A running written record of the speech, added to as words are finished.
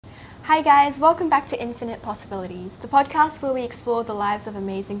Hi guys, welcome back to Infinite Possibilities, the podcast where we explore the lives of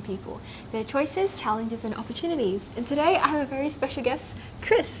amazing people, their choices, challenges and opportunities. And today I have a very special guest,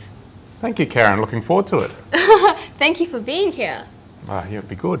 Chris. Thank you, Karen. Looking forward to it. Thank you for being here. Yeah, it'd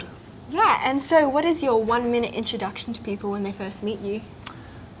be good. Yeah, and so what is your 1 minute introduction to people when they first meet you?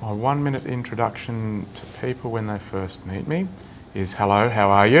 My 1 minute introduction to people when they first meet me is, hello, how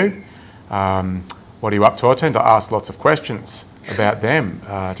are you? What are you up to? I tend to ask lots of questions about them,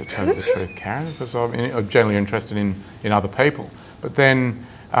 to tell you the truth, Karen, because I'm generally interested in other people. But then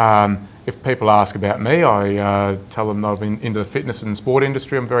if people ask about me, I tell them that I've been into the fitness and sport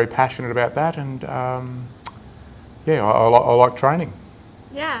industry. I'm very passionate about that, and I like training.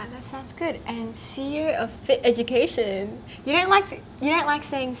 Yeah, that sounds good. And CEO of Fit Education. You don't like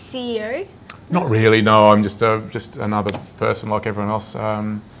saying CEO? Not really. No, I'm just another person like everyone else,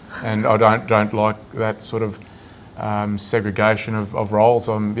 and I don't like that sort of segregation of roles.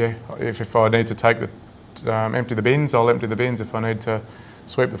 If I need to take empty the bins, I'll empty the bins. If I need to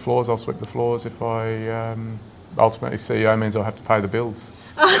sweep the floors, I'll sweep the floors. If I ultimately CEO means I'll have to pay the bills.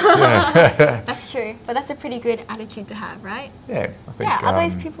 Yeah. That's true, but that's a pretty good attitude to have, right? Yeah, I think. Yeah,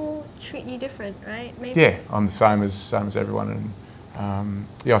 otherwise people treat you different, right? Maybe. Yeah, I'm the same as everyone, and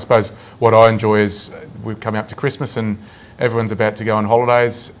I suppose what I enjoy is we're coming up to Christmas and everyone's about to go on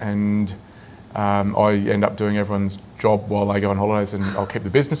holidays, and I end up doing everyone's job while they go on holidays, and I'll keep the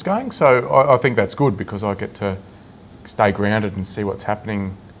business going. So I think that's good because I get to stay grounded and see what's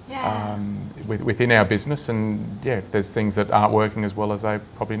happening within our business, and if there's things that aren't working as well as they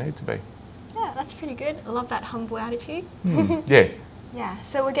probably need to be. Yeah, that's pretty good. I love that humble attitude. Yeah. Yeah,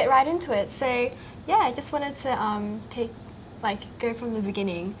 so we'll get right into it. So I just wanted to go from the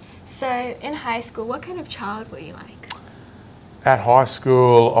beginning. So in high school, what kind of child were you like? At high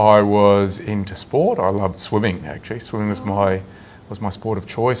school, I was into sport. I loved swimming. Actually, swimming was my sport of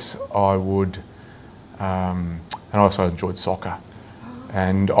choice. I would, and I also enjoyed soccer.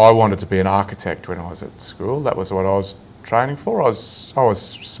 And I wanted to be an architect when I was at school. That was what I was training for. I was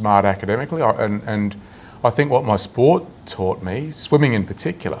smart academically, and I think what my sport taught me, swimming in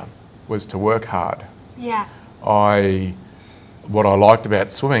particular, was to work hard. Yeah. What I liked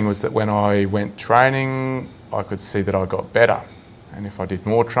about swimming was that when I went training, I could see that I got better. And if I did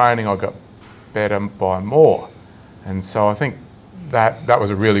more training, I got better by more. And so I think that was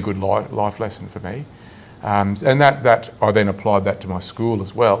a really good life lesson for me. And that I then applied that to my school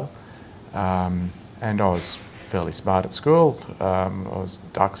as well. And I was fairly smart at school. I was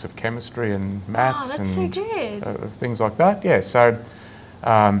dux of chemistry and maths that's and so good. Things like that. Yeah. So,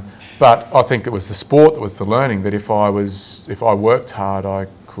 but I think it was the sport that was the learning. That if I worked hard, I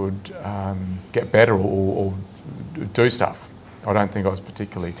could get better or do stuff. I don't think I was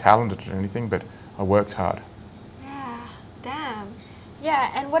particularly talented at anything, but I worked hard. Yeah, damn.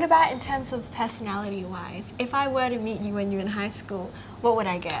 Yeah, and what about in terms of personality-wise? If I were to meet you when you were in high school, what would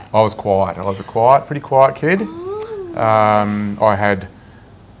I get? I was quiet. I was a pretty quiet kid. I had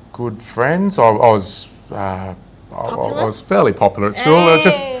good friends. I was fairly popular at school.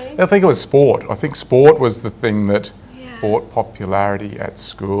 Hey. I think it was sport. I think sport was the thing that brought popularity at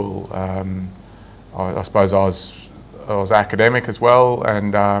school. I suppose I was academic as well,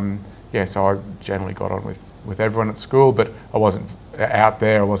 and so I generally got on with everyone at school, but I wasn't out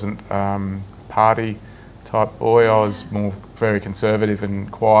there. I wasn't party type boy. I was more very conservative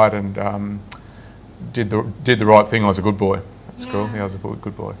and quiet, and did the right thing. I was a good boy at school. Yeah, I was a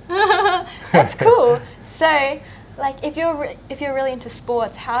good boy. That's cool. So, if you're really into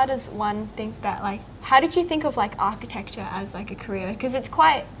sports, how does one think that how did you think of architecture as a career? Because it's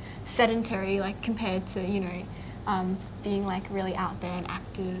quite sedentary compared to being really out there and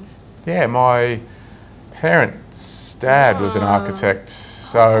active. Yeah, my parents' dad was an architect,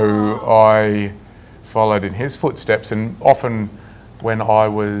 so I followed in his footsteps, and often when I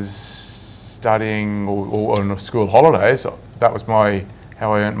was studying or on school holidays, that was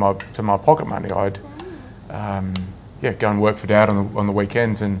how I earned my pocket money. I'd go and work for Dad on the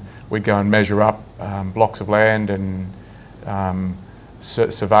weekends, and we'd go and measure up blocks of land and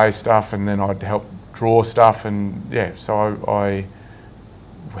survey stuff, and then I'd help draw stuff, and so I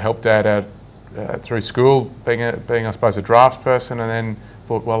helped Dad out through school, being I suppose a drafts person, and then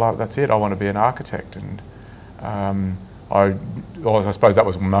thought, well, that's it. I want to be an architect, and I suppose that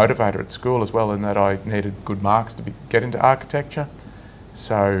was a motivator at school as well, in that I needed good marks to get into architecture.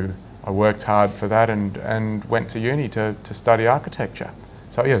 So I worked hard for that, and went to uni to study architecture.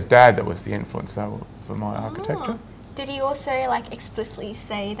 So it was Dad that was the influence though for my architecture. Did he also explicitly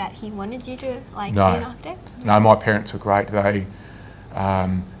say that he wanted you to be an architect? No, my parents were great. They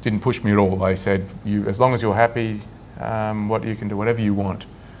didn't push me at all. They said, as long as you're happy, you can do whatever you want.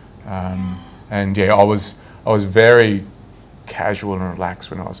 And yeah, I was very casual and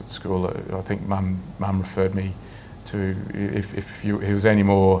relaxed when I was at school. I think Mum referred me to, if he was any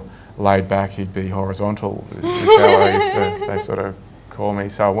more laid back, he'd be horizontal, is how I used to, they sort of call me.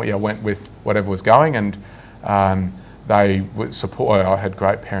 So yeah, I went with whatever was going, and they would support. I had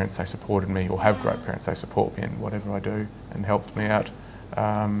great parents, they supported me, or have great parents, they support me in whatever I do and helped me out,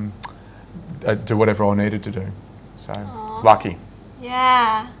 do whatever I needed to do. So it's lucky.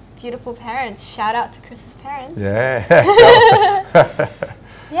 Yeah, beautiful parents. Shout out to Chris's parents. Yeah.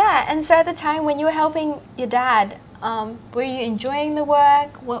 Yeah, and so at the time when you were helping your dad, were you enjoying the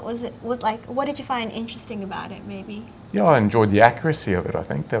work? What was it? What did you find interesting about it? Maybe. Yeah, I enjoyed the accuracy of it. I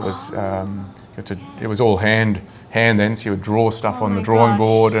think that was it was all hand then, so you would draw stuff on the drawing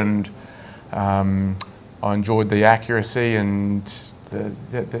board, and I enjoyed the accuracy and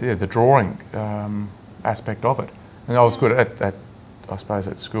the drawing aspect of it. And I was good at I suppose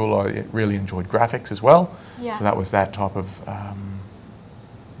at school I really enjoyed graphics as well. Yeah. So that was that type of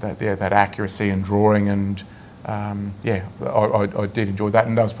that accuracy and drawing, and I did enjoy that,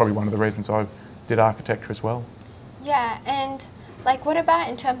 and that was probably one of the reasons I did architecture as well. Yeah, and what about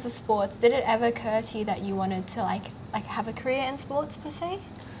in terms of sports? Did it ever occur to you that you wanted to have a career in sports per se?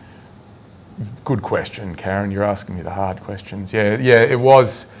 Good question, Karen. You're asking me the hard questions. Yeah, it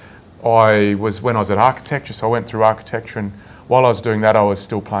was. When I was at architecture, so I went through architecture, and while I was doing that, I was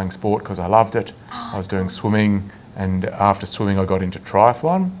still playing sport because I loved it. I was doing swimming, and after swimming, I got into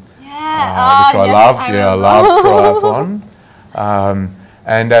triathlon, which I loved. I loved triathlon.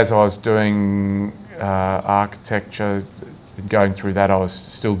 And as I was doing architecture, going through that, I was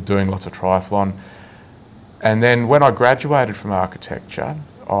still doing lots of triathlon. And then when I graduated from architecture,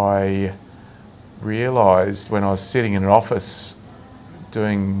 I realised when I was sitting in an office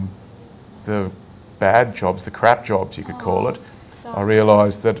doing the bad jobs, the crap jobs you could call it, I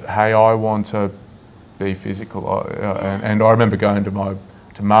realised that, hey, I want to be physical. And I remember going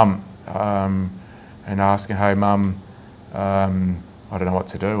to Mum and asking, hey Mum, I don't know what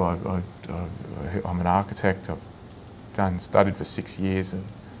to do. I'm an architect. I've studied for 6 years, and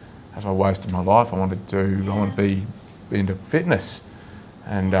as I wasted my life, I want to be into fitness.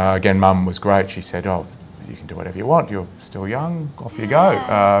 And again, Mum was great. She said, "Oh, you can do whatever you want. You're still young. Off you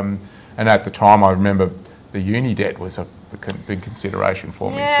go." And at the time, I remember the uni debt was a big consideration for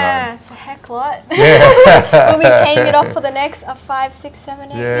me. Yeah, it's a heck lot. Yeah. We'll be paying it off for the next 5, 6,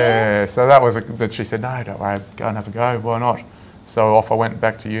 7, 8 years. Yeah, so that was that she said, "No, don't worry, go and have a go. Why not?" So off I went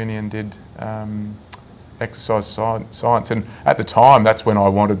back to uni and did exercise science. And at the time, that's when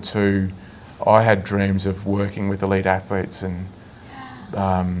I had dreams of working with elite athletes and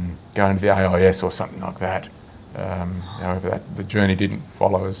going to the AIS or something like that. However, the journey didn't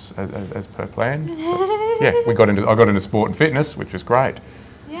follow as per plan. But yeah, I got into sport and fitness, which was great.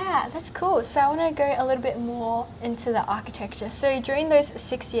 Yeah, that's cool. So I want to go a little bit more into the architecture. So during those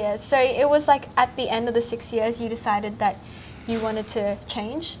 6 years, so it was at the end of the 6 years, you decided that you wanted to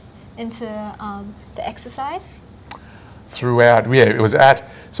change into the exercise? Throughout, yeah, it was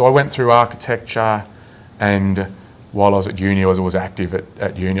so I went through architecture, and while I was at uni, I was always active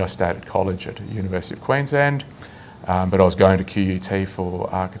at uni. I stayed at college at the University of Queensland, but I was going to QUT for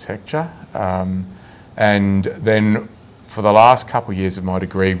architecture. And then for the last couple of years of my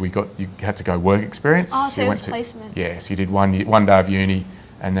degree, you had to go work experience. Oh, so it was placement. Yeah, so you did one day of uni,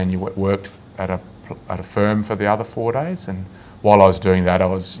 and then you worked at a firm for the other 4 days. And while I was doing that, I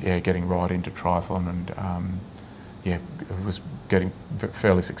was getting right into triathlon, and was getting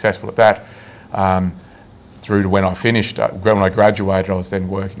fairly successful at that. Through to when I finished, when I graduated, I was then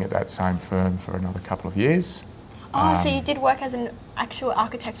working at that same firm for another couple of years. Oh, so you did work as an actual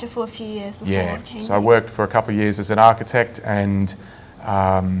architecture for a few years before changing? So I worked for a couple of years as an architect, and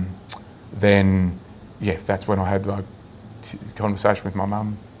then, that's when I had my conversation with my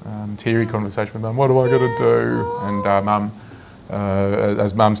mum, teary conversation with mum. What do I got to do? And mum,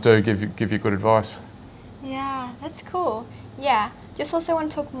 as mums do, give you good advice. Yeah, that's cool. Yeah, just also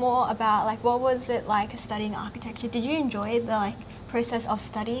want to talk more about what was it like studying architecture? Did you enjoy the process of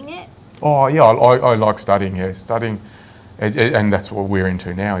studying it? Oh yeah, I like studying. Yeah, studying, and that's what we're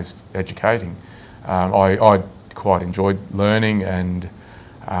into now, is educating. I quite enjoyed learning and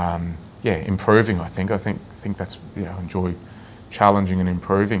improving. I think that's I enjoy challenging and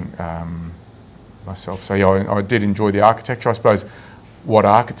improving myself. So I did enjoy the architecture. I suppose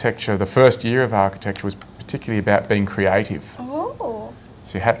the first year of architecture was particularly about being creative. Oh.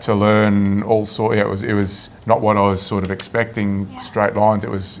 So you had to learn all sorts. It was not what I was sort of expecting. Straight lines. It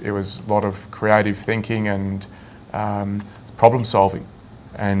was a lot of creative thinking and problem solving,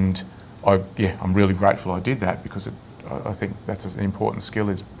 and I'm really grateful I did that, because I think that's an important skill,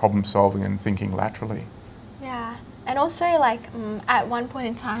 is problem solving and thinking laterally. Yeah. And also, like, at one point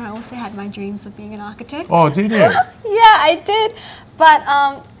in time, I also had my dreams of being an architect. Oh, did you? Yeah, I did. But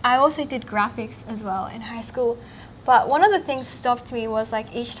I also did graphics as well in high school. But one of the things stopped me was,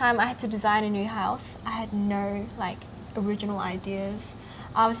 like, each time I had to design a new house, I had no, like, original ideas.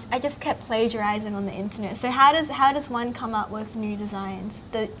 I just kept plagiarizing on the internet. So how does one come up with new designs?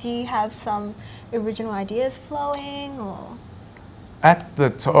 Do you have some original ideas flowing, or? At the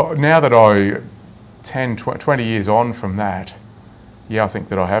now that I 20 years on from that, yeah, I think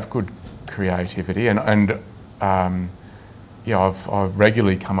that I have good creativity, and yeah, I've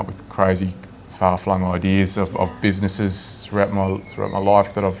regularly come up with crazy, far-flung ideas of businesses throughout my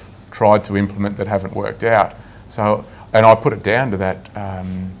life that I've tried to implement that haven't worked out. So, and I put it down to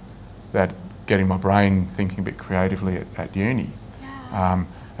that getting my brain thinking a bit creatively at uni,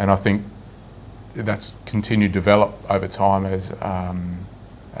 and I think that's continued to develop over time as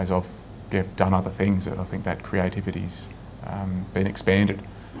I've done other things. I think that creativity's been expanded,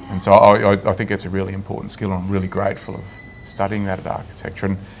 and so I think it's a really important skill, and I'm really grateful of studying that at architecture.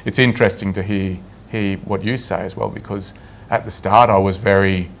 And it's interesting to hear what you say as well, because at the start I was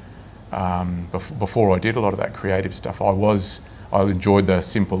very before I did a lot of that creative stuff, I enjoyed the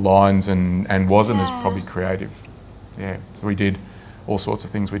simple lines and wasn't as probably creative. Yeah, so we did all sorts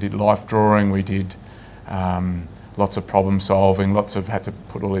of things. We did life drawing, we did lots of problem solving, had to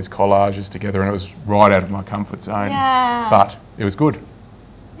put all these collages together, and it was right out of my comfort zone. Yeah. But it was good.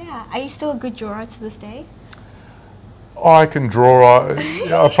 Yeah. Are you still a good drawer to this day? I can draw.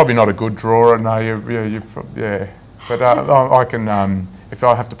 I'm probably not a good drawer. No, yeah. But I can. If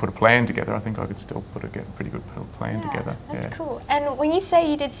I have to put a plan together, I think I could still get a pretty good plan together. That's cool. And when you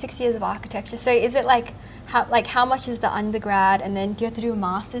say you did 6 years of architecture, so is it like how much is the undergrad, and then do you have to do a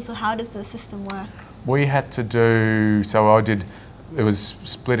master's, or how does the system work? We had to do, it was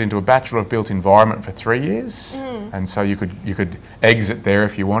split into a Bachelor of Built Environment for 3 years, and so you could exit there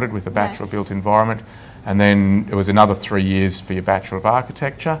if you wanted with a Bachelor of Built Environment, and then it was another 3 years for your Bachelor of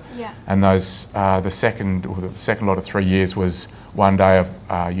Architecture, and those the second lot of 3 years was 1 day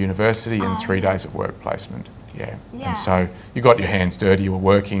of university and 3 days of work placement. Yeah, and so you got your hands dirty. You were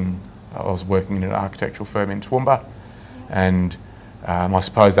working. I was working in an architectural firm in Toowoomba, and I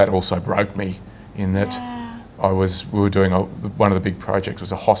suppose that also broke me in that we were doing one of the big projects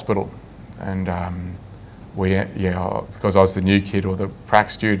was a hospital, and because I was the new kid or the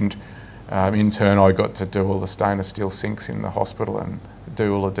prac student intern, I got to do all the stainless steel sinks in the hospital and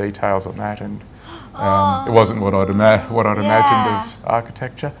do all the details on that, and it wasn't what I'd imagined of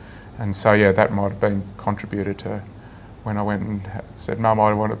architecture, and so that might have been contributed to when I went and said, "Mum, I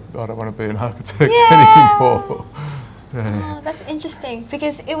don't want to be an architect anymore." Oh, that's interesting,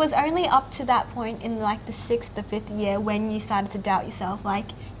 because it was only up to that point in like the 6th or 5th year when you started to doubt yourself. Like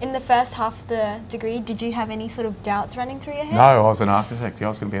in the first half of the degree, did you have any sort of doubts running through your head? No, I was an architect. I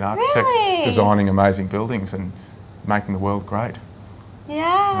was going to be an architect, really? Designing amazing buildings and making the world great.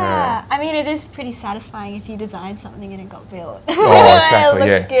 Yeah. I mean, it is pretty satisfying if you design something and it got built. Oh, exactly. It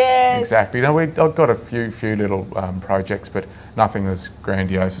looks good. Exactly. No, I've got a few little projects, but nothing as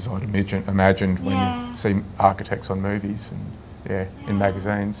grandiose as I'd imagined when you see architects on movies and in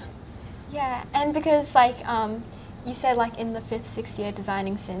magazines. Yeah, and because like you said, like in the 5th, 6th year,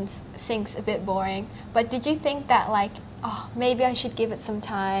 designing sinks a bit boring. But did you think that like, maybe I should give it some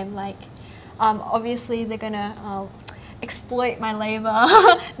time? Like, obviously they're gonna exploit my labour.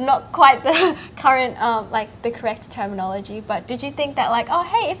 Not quite the current, like the correct terminology. But did you think that like, oh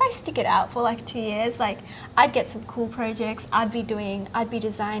hey, if I stick it out for like 2 years, like I'd get some cool projects. I'd be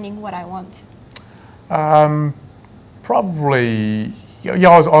designing what I want. Probably. Yeah,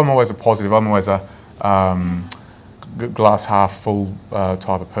 I'm always a positive. I'm always a glass half full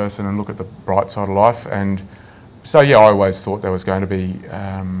type of person, and look at the bright side of life. And so I always thought there was going to be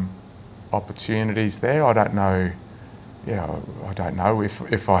opportunities there. I don't know. I don't know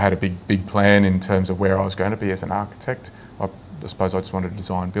if I had a big plan in terms of where I was going to be as an architect. I suppose I just wanted to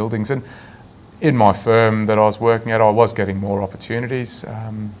design buildings, and in my firm that I was working at, I was getting more opportunities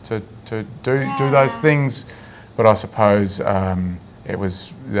to do those things. But I suppose they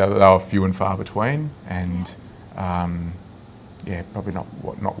were few and far between, and probably not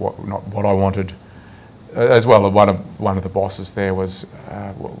what I wanted. As well, one of the bosses there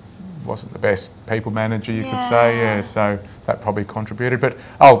wasn't the best people manager, you could say. So that probably contributed. But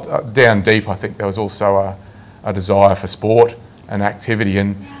down deep, I think there was also a desire for sport and activity,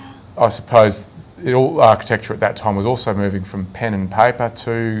 and I suppose architecture at that time was also moving from pen and paper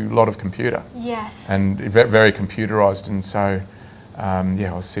to a lot of computer. Yes. And very computerised, and so I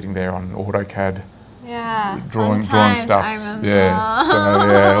was sitting there on AutoCAD Yeah. drawing Sometimes stuff. I remember. Yeah, so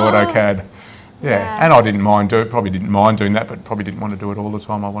yeah, AutoCAD. Yeah, and I didn't mind probably didn't mind doing that, but probably didn't want to do it all the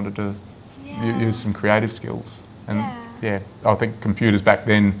time. I wanted to use some creative skills. And yeah, I think computers back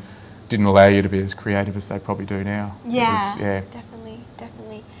then didn't allow you to be as creative as they probably do now. Yeah,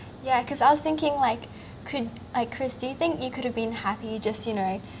 definitely. Yeah, because I was thinking Chris, do you think you could have been happy just,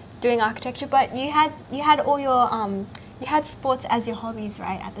 doing architecture, but you had all your, you had sports as your hobbies,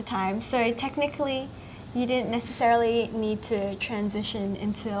 right, at the time. So technically you didn't necessarily need to transition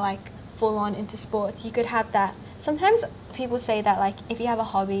into full on into sports. You could have that. Sometimes people say that if you have a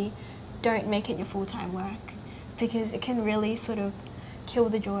hobby, don't make it your full-time work because it can really sort of kill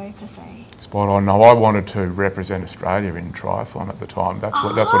the joy per se. Spot on. No, I wanted to represent Australia in triathlon at the time. That's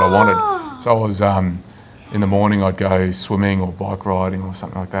what I wanted. So I was in the morning I'd go swimming or bike riding or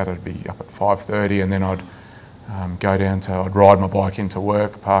something like that. I'd be up at 5:30 and then I'd I'd ride my bike into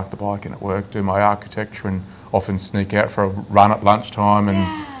work, park the bike in at work, do my architecture and often sneak out for a run at lunchtime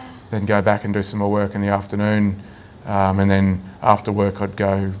and then go back and do some more work in the afternoon. And then after work I'd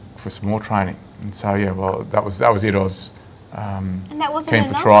go for some more training. And so that was it. I was and that wasn't keen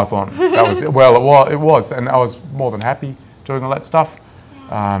enough? for triathlon. That was it. Well, it was, and I was more than happy doing all that stuff.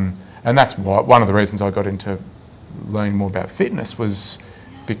 And that's why one of the reasons I got into learning more about fitness was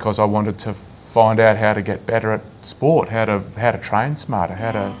because I wanted to find out how to get better at sport, how to train smarter,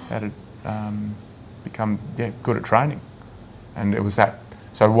 how to become good at training. And it was that.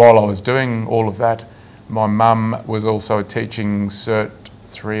 So while I was doing all of that, my mum was also teaching Cert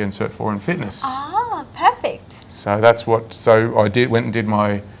 3 and Cert 4 in fitness. Ah, perfect. So that's what. So I went and did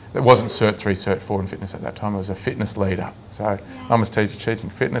my. It wasn't Cert 3, Cert 4 in fitness at that time. I was a fitness leader. So Mum was teaching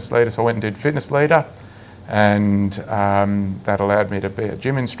fitness leader. So I went and did fitness leader, and that allowed me to be a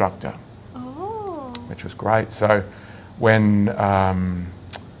gym instructor, which was great. So when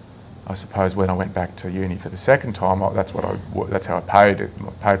I suppose when I went back to uni for the second time, that's how I paid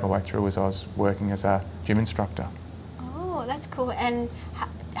my way through. Was I was working as a gym instructor. Oh, that's cool. And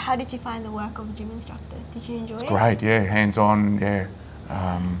how did you find the work of a gym instructor? Did you enjoy it? Great, yeah, hands-on, yeah.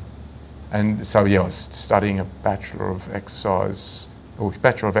 And so I was studying a Bachelor of Exercise, or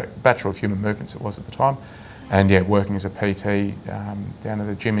Bachelor of Human Movements it was at the time, and working as a PT down at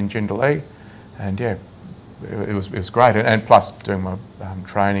the gym in Jindalee, and it was great, and plus doing my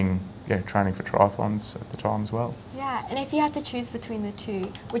training for triathlons at the time as well. Yeah, and if you had to choose between the two,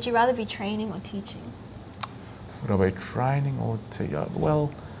 would you rather be training or teaching? Would I be training or teaching?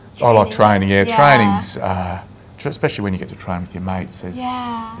 Well, training. I like training. Yeah, training's. Especially when you get to train with your mates, it's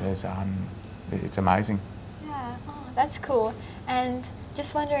amazing. Yeah, that's cool. And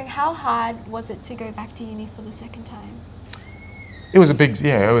just wondering, how hard was it to go back to uni for the second time? It was it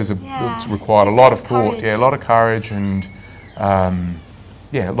required a lot of thought, a lot of courage, and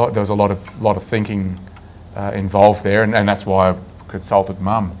there was a lot of thinking involved there, and that's why I consulted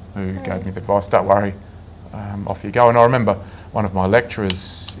Mum, who gave me the advice. Don't worry, off you go. And I remember one of my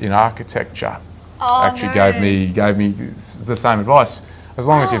lecturers in architecture. Gave me the same advice. As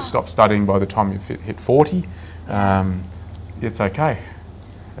long as you've stopped studying by the time you've hit 40, it's okay.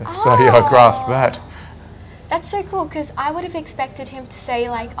 So I grasped that. That's so cool, because I would have expected him to say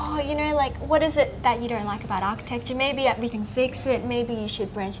what is it that you don't like about architecture? Maybe we can fix it. Maybe you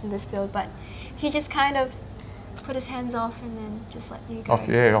should branch in this field. But he just kind of put his hands off and then just let you go.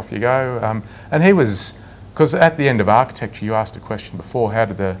 Off you go. And he was, because at the end of architecture, you asked a question before, how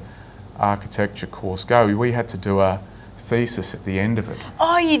did the architecture course go? We had to do a thesis at the end of it.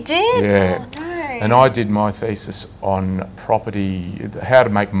 Oh, you did? Yeah. Oh, no. And I did my thesis on property, how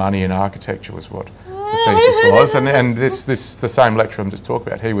to make money in architecture was what the thesis was. And this the same lecturer I'm just talking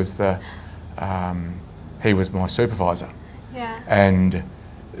about, he was he was my supervisor. Yeah. And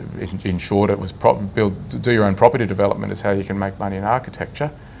in short, it was do your own property development is how you can make money in architecture.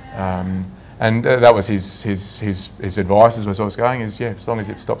 Yeah. And that was his advice as I was going, is as long as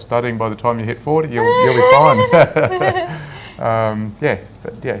you've stopped studying by the time you hit 40, you'll be fine.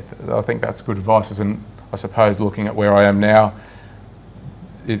 I think that's good advice. And I suppose looking at where I am now,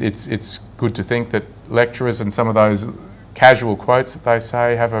 it's good to think that lecturers and some of those casual quotes that they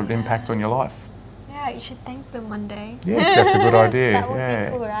say have an impact on your life. Yeah, you should thank them one day. Yeah, that's a good idea. That would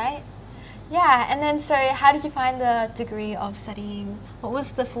be cool, right? Yeah, and then so how did you find the degree of studying, what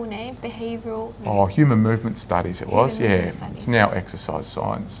was the full name? Human movement studies it was, It's now exercise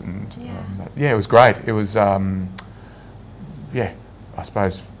science, and it was great. It was, I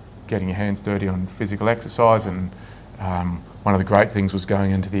suppose getting your hands dirty on physical exercise, and one of the great things was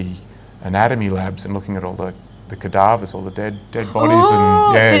going into the anatomy labs and looking at all the cadavers, all the dead bodies.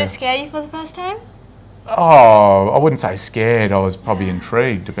 And did it scare you for the first time? Oh, I wouldn't say scared. I was probably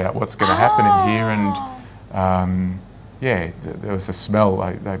intrigued about what's going to happen in here, and there was a smell.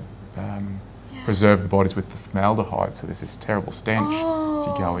 They preserve the bodies with the formaldehyde, so there's this terrible stench as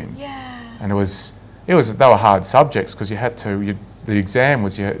you go in. Yeah. And it was they were hard subjects because you had to. The exam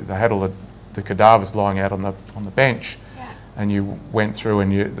was they had all the cadavers lying out on the bench. And you went through,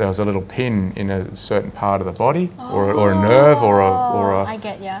 and there was a little pin in a certain part of the body, or a nerve, or a. I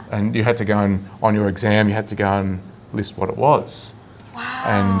get ya. And you had to go on your exam. You had to go and list what it was. Wow.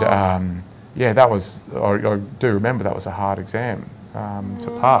 And that was. I do remember that was a hard exam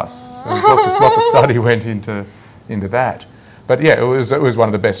to pass. So lots of study went into that. But yeah, it was one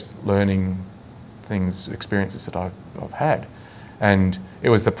of the best learning experiences that I've had, and it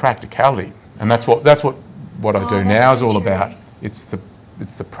was the practicality, and that's what I do now is all about. It's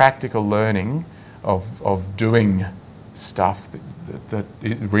the practical learning of doing stuff that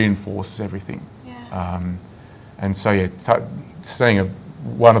it reinforces everything. Yeah. And so seeing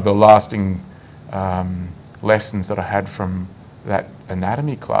one of the lasting lessons that I had from that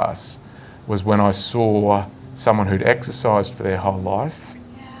anatomy class was when I saw someone who'd exercised for their whole life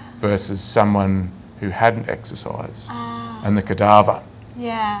versus someone who hadn't exercised, and the cadaver.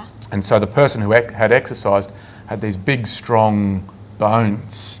 Yeah. And so the person who had exercised had these big, strong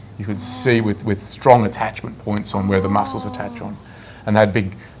bones. You could see with strong attachment points on where the muscles attach on. And they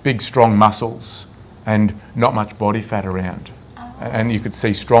had big, strong muscles and not much body fat around. And you could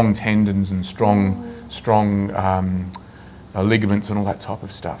see strong tendons and strong ligaments and all that type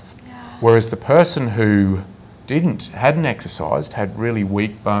of stuff. Yeah. Whereas the person who hadn't exercised, had really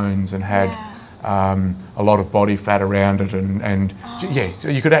weak bones and had a lot of body fat around it, so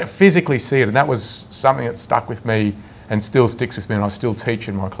you could physically see it, and that was something that stuck with me and still sticks with me, and I still teach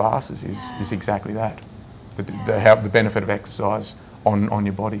in my classes is exactly that, the benefit of exercise on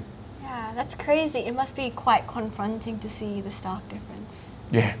your body. Yeah, that's crazy. It must be quite confronting to see the stark difference.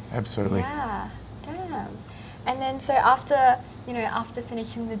 Yeah, absolutely. Yeah, damn. And then so after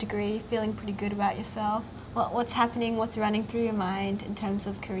finishing the degree, feeling pretty good about yourself, what's happening? What's running through your mind in terms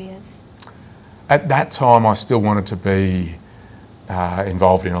of careers? At that time, I still wanted to be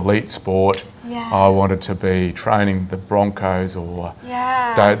involved in elite sport. Yeah. I wanted to be training the Broncos or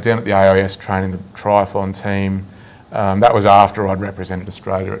Yeah. down at the AIS training the triathlon team. That was after I'd represented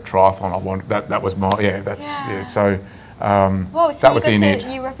Australia at triathlon. I wanted that was my So Whoa, so that was in it.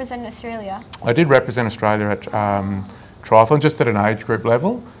 You represented Australia. I did represent Australia at triathlon, just at an age group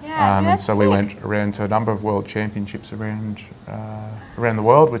level. Yeah, and that's so we sick. went around to a number of world championships around the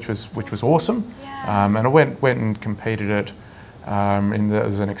world, which was awesome. Yeah. And I went and competed at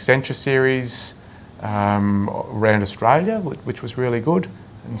there's an Accenture series around Australia, which was really good.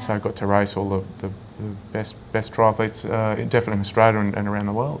 And so I got to race all the best triathletes, definitely in Australia and around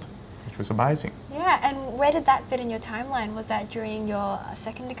the world, which was amazing. Yeah, and where did that fit in your timeline? Was that during your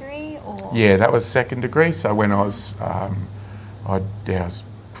second degree or? Yeah, that was second degree. So when I was, I was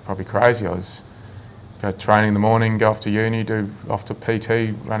probably crazy. I was training in the morning, go off to uni, do off to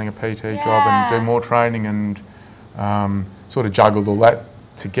PT, running a PT job, and do more training, and sort of juggled all that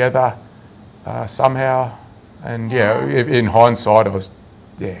together somehow. And in hindsight, I was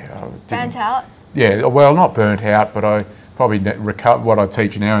Burnt out? Yeah, well, not burnt out, but I probably what I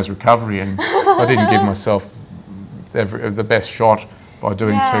teach now is recovery, and I didn't give myself the best shot by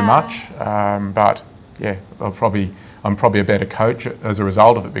doing too much. But yeah, I'm probably a better coach as a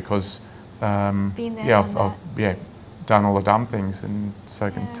result of it, because Been there, I've done all the dumb things, and so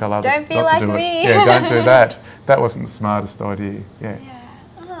I can tell others Don't be not like to do me. it. Yeah, don't do that. That wasn't the smartest idea. Yeah.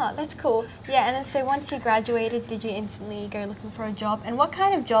 Oh, that's cool. Yeah, and then so once you graduated, did you instantly go looking for a job? And what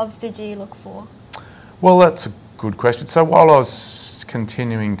kind of jobs did you look for? Well, that's a good question. So while I was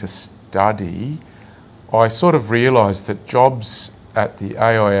continuing to study, I sort of realised that jobs at the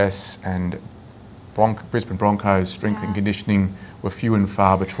AIS and Brisbane Broncos strength and conditioning were few and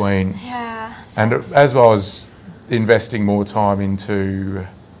far between. Yeah. And as I was investing more time into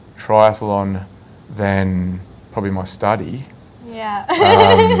triathlon than probably my study,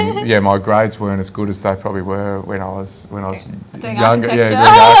 my grades weren't as good as they probably were when I was Doing younger. architecture. Doing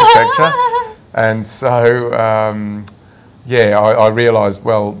architecture. And so I realised,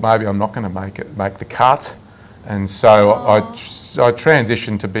 well, maybe I'm not going to make the cut, and so I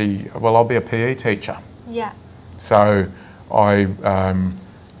transitioned to I'll be a PE teacher. Yeah. So I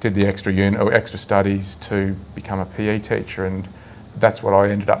did the extra studies to become a PE teacher, and that's what I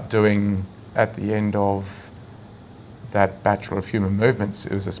ended up doing at the end of that Bachelor of Human Movements.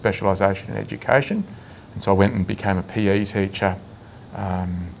 It was a specialisation in education, and so I went and became a PE teacher,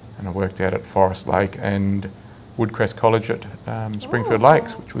 and I worked out at Forest Lake and Woodcrest College at Springfield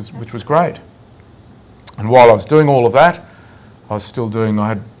Lakes, which was great. And while I was doing all of that, I was still doing, I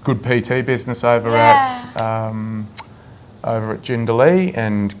had good PT business over at Jindalee,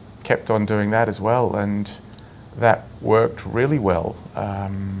 and kept on doing that as well, and that worked really well.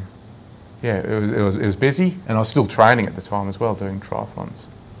 Yeah, it was busy, and I was still training at the time as well, doing triathlons.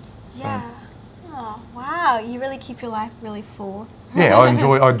 So, yeah. Oh, wow. You really keep your life really full. yeah, I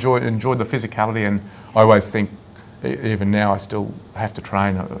enjoyed the physicality, and I always think, even now, I still have to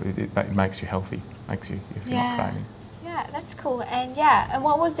train. It makes you healthy, makes you, if you're not training. Yeah, that's cool. And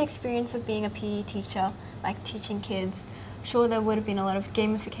what was the experience of being a PE teacher, like teaching kids? Sure, there would have been a lot of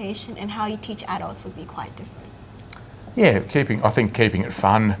gamification, and how you teach adults would be quite different. Yeah, I think keeping it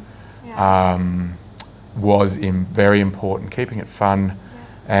fun was very important. Keeping it fun,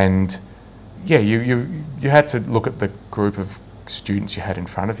 and yeah, you had to look at the group of students you had in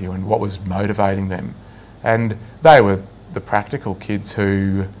front of you and what was motivating them, and they were the practical kids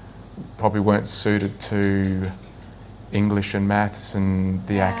who probably weren't suited to English and maths and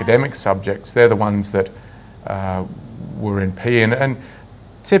the academic subjects. They're the ones that were in PE, and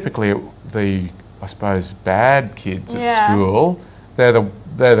typically I suppose bad kids at school, they're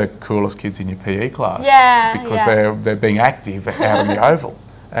the coolest kids in your PE class because they're being active out on the oval,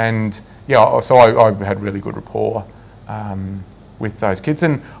 and so I had really good rapport with those kids,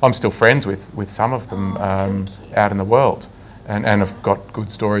 and I'm still friends with some of them really out in the world, and I've got good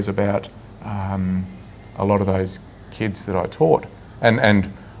stories about a lot of those kids that I taught,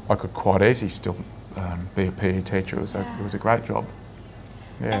 and I could quite easily still be a PE teacher. It was a great job.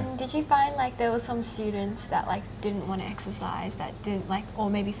 Yeah. And did you find like there were some students that like didn't want to exercise, that didn't like, or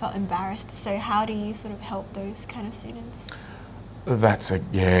maybe felt embarrassed? So how do you sort of help those kind of students?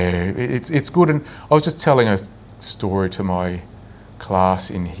 It's good. And I was just telling a story to my class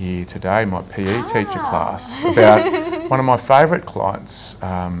in here today, my PE teacher class, about one of my favourite clients,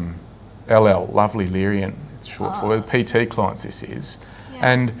 LL, Lovely Lyrian, it's short for the PT clients this is,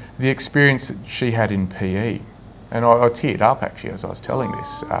 and the experience that she had in PE. And I teared up actually as I was telling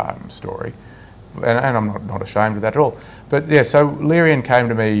this story, and I'm not ashamed of that at all. But yeah, so Lyrian came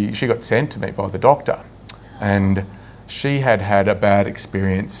to me, she got sent to me by the doctor, and she had had a bad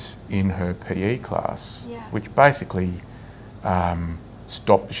experience in her PE class, which basically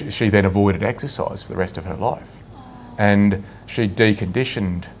stopped. She then avoided exercise for the rest of her life, and she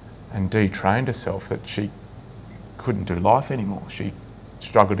deconditioned and detrained herself that she couldn't do life anymore. She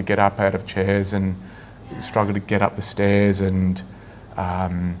struggled to get up out of chairs and struggled to get up the stairs and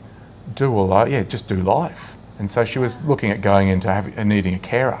do all that, just do life. And so she was looking at going into needing a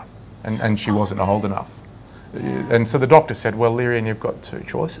carer, and she wasn't old enough. And so the doctor said, well, Lyrian, you've got two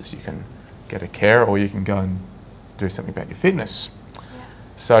choices. You can get a carer, or you can go and do something about your fitness.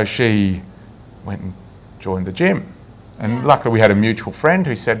 So she went and joined the gym. And luckily we had a mutual friend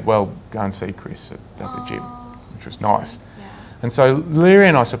who said, well, go and see Chris at the gym, which was nice. And so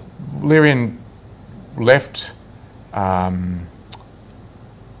Lyrian left her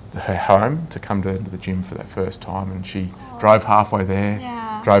home to come to the gym for that first time, and she drove halfway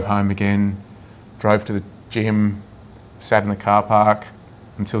there, drove home again, drove to the gym, sat in the car park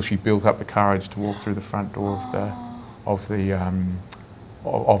until she built up the courage to walk through the front door of the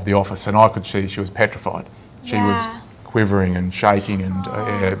office, and I could see she was petrified. She was quivering and shaking and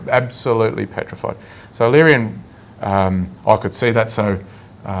absolutely petrified. So Lyrian, I could see that. So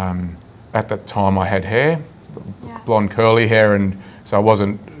at that time I had hair, blonde curly hair, and so I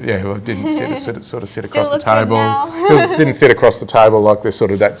wasn't, I didn't sit across the table. Still didn't sit across the table like this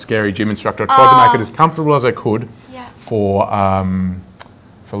sort of that scary gym instructor. I tried to make it as comfortable as I could for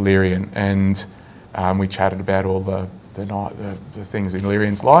Lyrian, and we chatted about all the things in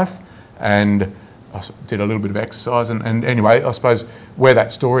Lyrian's life, and I did a little bit of exercise, and anyway, I suppose where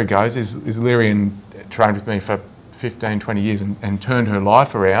that story goes is Lyrian trained with me for 15, 20 years and turned her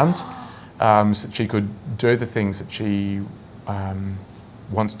life around so that she could do the things that she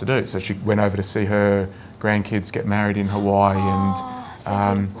wants to do. So she went over to see her grandkids get married in Hawaii,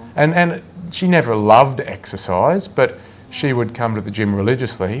 and she never loved exercise, but she would come to the gym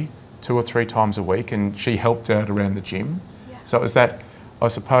religiously 2 or 3 times a week, and she helped out around the gym. So it was that, I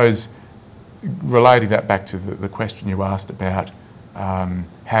suppose, relating that back to the question you asked about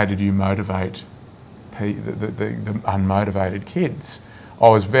how did you motivate the unmotivated kids, I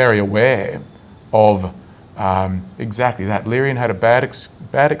was very aware of exactly that. Lyrian had a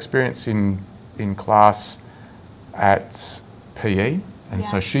bad experience in class at PE, and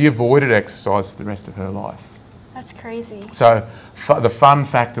so she avoided exercise the rest of her life. That's crazy. So the fun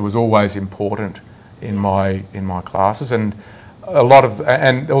factor was always important in my classes, and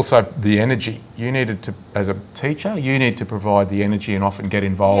and also the energy. You needed to, as a teacher, you need to provide the energy and often get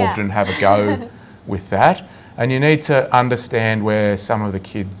involved and have a go with that, and you need to understand where some of the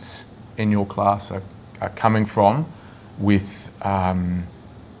kids in your class are coming from with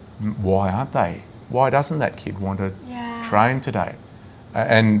why aren't they? Why doesn't that kid want to train today?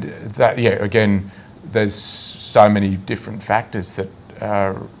 And that, again, there's so many different factors that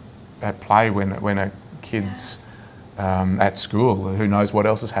are at play when a kid's at school. Who knows what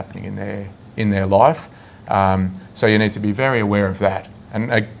else is happening in their life? So you need to be very aware of that.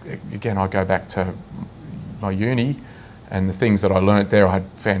 And again, I go back to my uni and the things that I learnt there. I had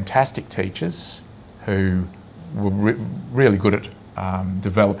fantastic teachers who were really good at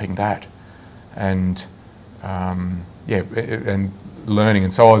developing that, and and learning.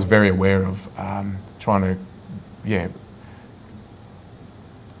 And so I was very aware of trying to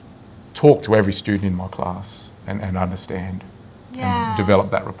talk to every student in my class and understand and develop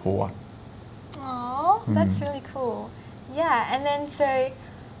that rapport. Oh, that's really cool. Yeah, and then so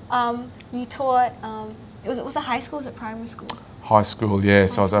you taught, was it high school or was it primary school? High school,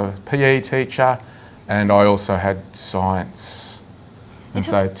 yes. I was a PE teacher and I also had science. And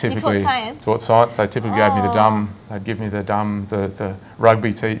so typically you taught science? Taught science. They typically gave me the dumb. They'd give me the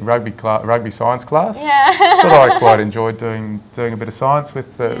rugby science class. Yeah. So I quite enjoyed doing a bit of science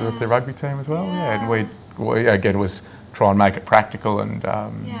with the rugby team as well. Yeah, and we again was try and make it practical and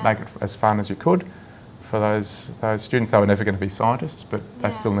make it as fun as you could for those students. They were never going to be scientists, but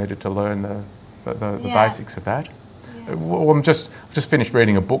they still needed to learn the basics of that. Yeah. Well, I've just finished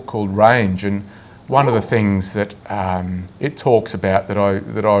reading a book called Range, and one of the things that it talks about that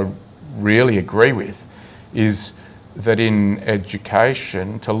I really agree with is that in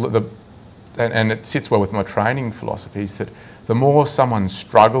education, and it sits well with my training philosophies, that the more someone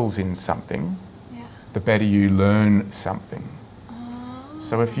struggles in something, the better you learn something. Oh.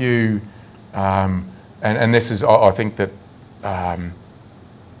 So if you, and this is, I think that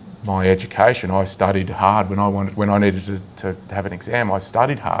my education, I studied hard when I needed to have an exam. I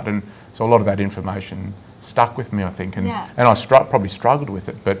studied hard, and so a lot of that information stuck with me, I think, and I probably struggled with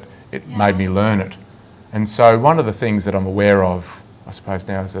it, but it made me learn it. And so one of the things that I'm aware of, I suppose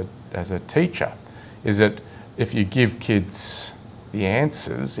now as a teacher, is that if you give kids the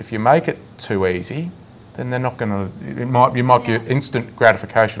answers, if you make it too easy, then they're not going to. You might get instant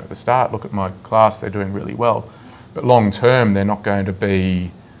gratification at the start. Look at my class; they're doing really well, but long term, they're not going to be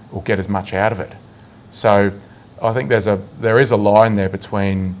or get as much out of it. So I think there is a line there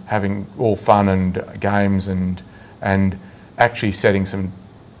between having all fun and games and actually setting some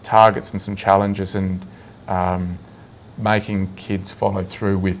targets and some challenges and making kids follow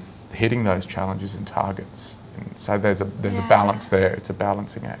through with hitting those challenges and targets. And so there's a balance there. It's a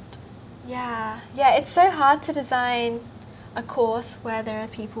balancing act. Yeah, it's so hard to design a course where there are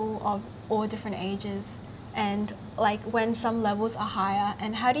people of all different ages, and like when some levels are higher,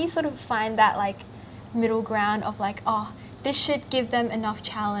 and how do you sort of find that like middle ground of like, oh, this should give them enough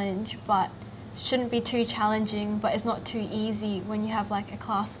challenge but shouldn't be too challenging, but it's not too easy when you have like a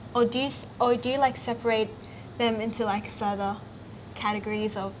class, or do you like separate them into like further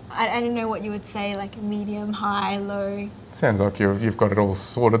categories of, I don't know what you would say, like medium, high, low? Sounds like you've got it all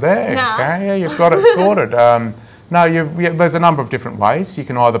sorted there. Nah. Okay? Yeah, you've got it sorted. No, there's a number of different ways. You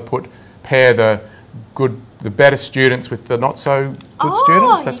can either pair the better students with the not so good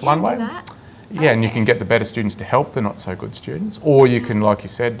students. That's one way. Yeah, and you can get the better students to help the not so good students, or you can, like you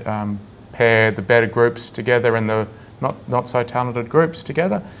said, pair the better groups together and the not so talented groups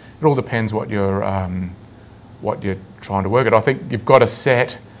together. It all depends what you're trying to work at. I think you've got to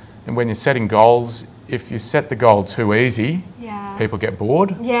set, and when you're setting goals, if you set the goal too easy, people get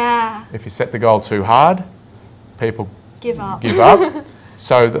bored. Yeah. If you set the goal too hard, people give up.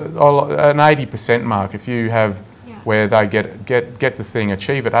 So an 80% mark, if you have where they get the thing,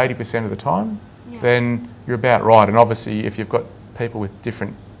 achieve it 80% of the time, then you're about right. And obviously, if you've got people with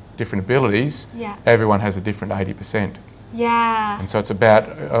different abilities, everyone has a different 80%. Yeah. And so it's about,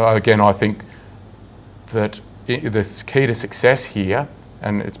 again, I think that the key to success here,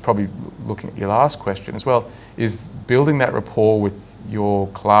 and it's probably looking at your last question as well, is building that rapport with your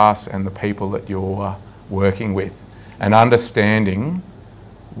class and the people that you're working with, and understanding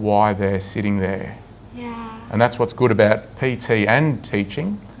why they're sitting there. Yeah. And that's what's good about PT and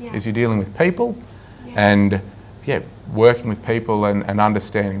teaching, is you're dealing with people, and working with people and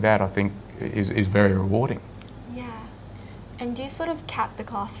understanding that, I think, is very rewarding. Yeah. And do you sort of cap the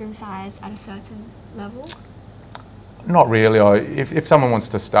classroom size at a certain level? Not really. If someone wants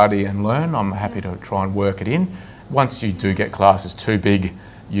to study and learn, I'm happy to try and work it in. Once you do get classes too big,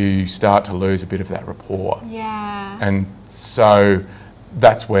 you start to lose a bit of that rapport. Yeah. And so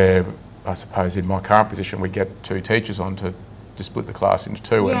that's where, I suppose, in my current position, we get two teachers on to to split the class into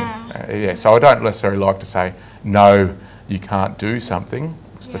two. Yeah. And so I don't necessarily like to say, no, you can't do something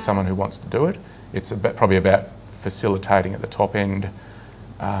for someone who wants to do it. It's probably about facilitating at the top end.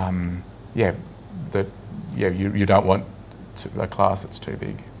 You don't want a class that's too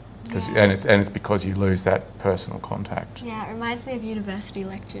big. And it's because you lose that personal contact. Yeah, it reminds me of university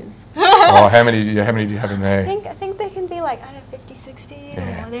lectures. Oh, how many do you have in there? I think they can be like, I don't know, 50, 60.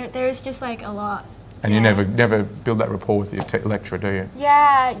 Yeah. There is just like a lot. And you never build that rapport with your lecturer, do you?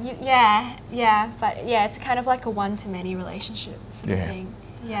 Yeah. But yeah, it's kind of like a one-to-many relationship sort of thing.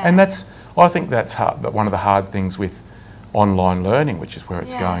 Yeah. And I think that's hard. One of the hard things with online learning, which is where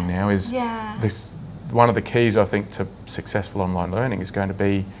it's going now, is this. One of the keys, I think, to successful online learning is going to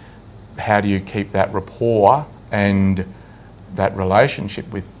be, how do you keep that rapport and that relationship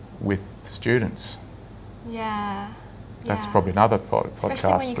with students? Yeah. That's probably another podcast.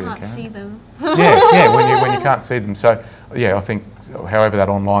 Especially when you can't see them. when you can't see them. So I think however that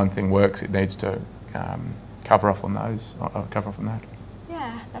online thing works, it needs to cover off on that.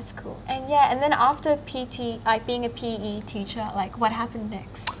 Yeah, that's cool. And then after PT, like being a PE teacher, like what happened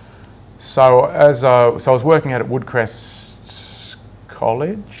next? So I was working at Woodcrest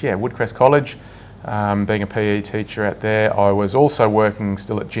College. Yeah, Woodcrest College, being a PE teacher out there. I was also working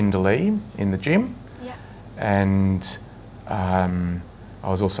still at Jindalee in the gym. Yeah. And I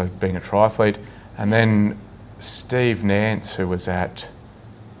was also being a triathlete. And then Steve Nance, who was at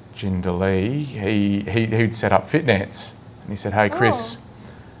Jindalee, he'd set up FitNance. And he said, hey, Chris,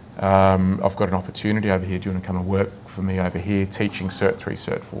 I've got an opportunity over here. Do you want to come and work for me over here, teaching Cert 3,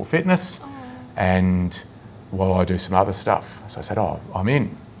 Cert 4 fitness, and while I do some other stuff? So I said, I'm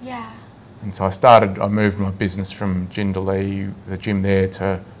in. Yeah. And so I moved my business from Jindalee, the gym there,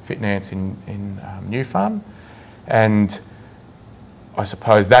 to FitNance in New Farm. And I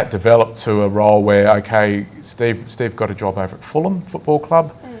suppose that developed to a role where, Steve got a job over at Fulham Football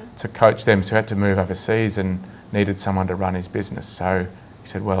Club to coach them, so he had to move overseas and needed someone to run his business. So he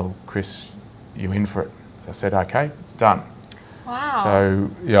said, well, Chris, you in for it? So I said, okay, done. Wow.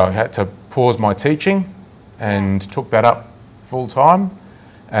 So I had to pause my teaching and took that up full time.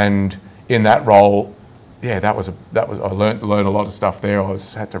 And in that role, I learned a lot of stuff there. I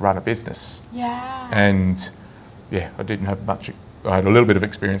had to run a business. Yeah. And I didn't have much. I had a little bit of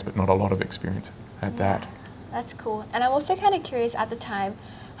experience, but not a lot of experience at that. That's cool. And I'm also kind of curious at the time,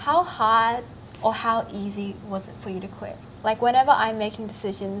 how hard or how easy was it for you to quit? Like whenever I'm making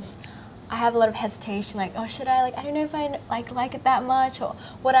decisions, I have a lot of hesitation, like, should I, I don't know if I like it that much, or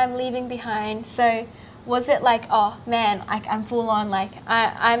what I'm leaving behind. So was it like, oh man, I'm full on,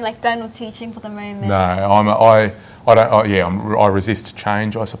 I'm done with teaching for the moment? No, I resist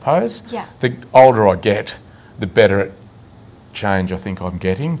change, I suppose. Yeah. The older I get, the better at change I think I'm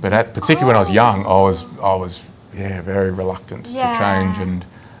getting. But particularly when I was young, I was very reluctant to change, and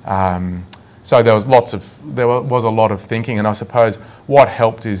so there was a lot of thinking. And I suppose what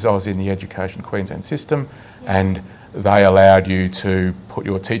helped is I was in the Education Queensland system, and they allowed you to put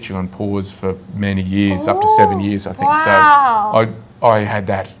your teaching on pause for many years, up to 7 years, I think. Wow. So I had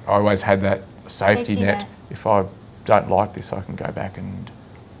that. I always had that safety net. If I don't like this, I can go back and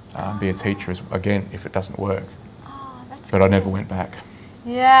be a teacher again if it doesn't work. But cool. I never went back.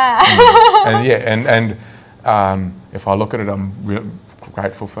 Yeah. And if I look at it, I'm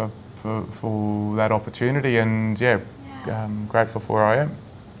grateful for that opportunity, and grateful for where I am.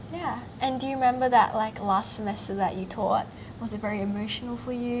 Yeah. And do you remember that last semester that you taught? Was it very emotional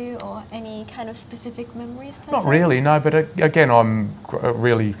for you, or any kind of specific memories? Not really, no. But again, I'm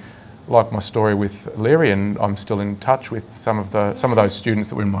really like my story with Lyrian. I'm still in touch with some of those students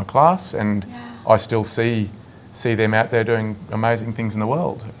that were in my class, and I still see them out there doing amazing things in the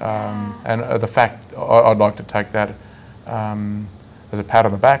world. And the fact I'd like to take that as a pat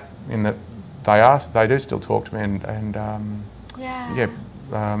on the back, in that they do still talk to me, and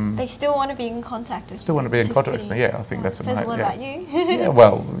they still want to be in contact with you. Still want to be in contact with me. Yeah, I think that's amazing. Says a lot about you.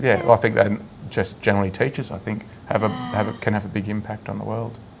 I think that just generally teachers, I think, can have a big impact on the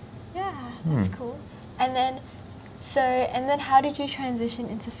world. Yeah, that's cool. And then how did you transition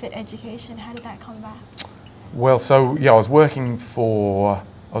into Fit Education? How did that come about? Well, I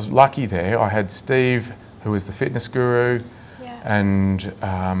was lucky there. I had Steve, who was the fitness guru, and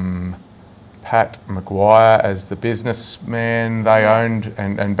Pat Maguire as the businessman. They owned,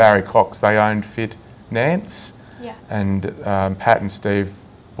 and Barry Cox, they owned Fit Nance. Yeah. And Pat and Steve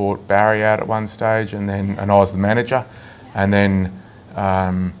bought Barry out at one stage, and I was the manager. Yeah. And then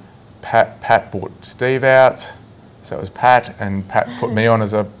Pat bought Steve out, so it was Pat, and Pat put me on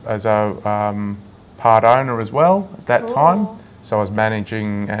as a part owner as well at that time. So I was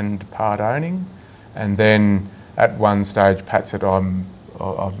managing and part owning. And then at one stage, Pat said, I'm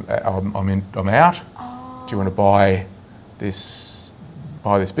out. Oh. Do you want to buy this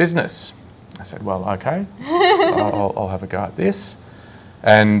business? I said, well, okay, I'll have a go at this.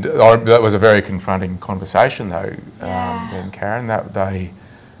 And that was a very confronting conversation, though. Then Karen,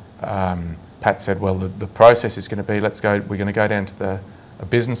 Pat said, well, the process is going to be, we're going to go down to a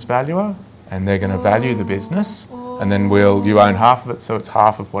business valuer, and they're going to value the business, and then you own half of it, so it's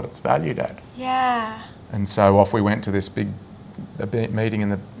half of what it's valued at. Yeah. And so off we went to this big meeting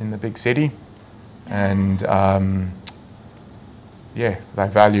in the big city, and they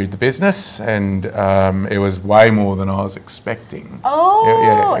valued the business, and it was way more than I was expecting.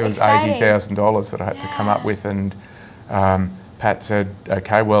 Oh, it was exciting. $80,000 that I had to come up with, and Pat said,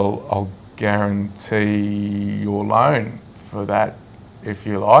 okay, well, I'll guarantee your loan for that if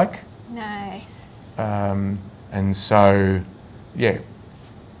you like. Nice. And so, it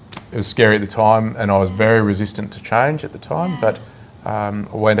was scary at the time, and I was very resistant to change at the time, but I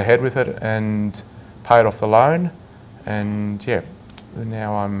went ahead with it and paid off the loan, and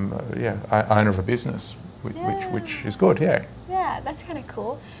now I'm owner of a business, which is good. Yeah, that's kind of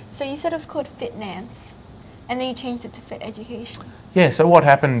cool. So you said it was called FitNance, and then you changed it to Fit Education. Yeah. So what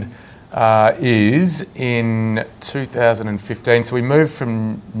happened is in 2015. So we moved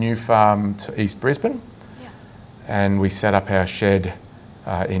from New Farm to East Brisbane, and we set up our shed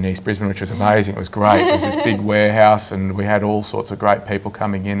in East Brisbane, which was amazing. It was great. It was this big warehouse, and we had all sorts of great people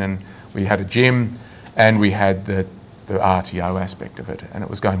coming in, and we had a gym, and we had the RTO aspect of it, and it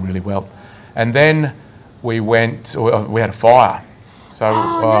was going really well. And then we had a fire. So it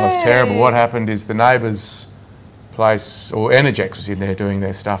was terrible. What happened is the neighbour's place, or Energex, was in there doing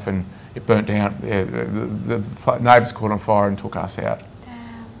their stuff, and it burnt down. The neighbours caught on fire and took us out.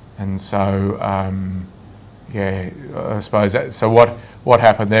 Damn. And so, I suppose so what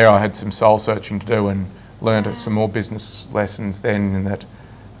happened there, I had some soul searching to do and learned some more business lessons then, in that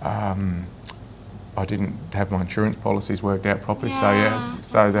I didn't have my insurance policies worked out properly.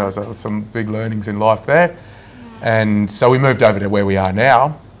 So there was some big learnings in life there. And so we moved over to where we are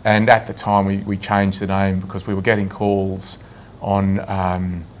now, and at the time we changed the name because we were getting calls on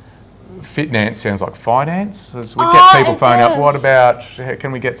FitNance sounds like finance. We get people phoning up, what about,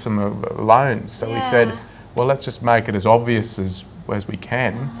 can we get some loans? So we said, well, let's just make it as obvious as we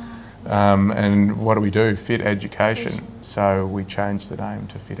can. And what do? Fit Education. So we changed the name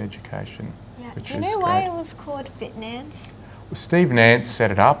to Fit Education. Yeah. Do you know why it was called FitNance? Well, Steve Nance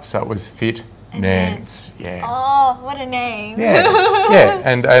set it up, so it was Fit Nance. Yeah. Oh, what a name. Yeah.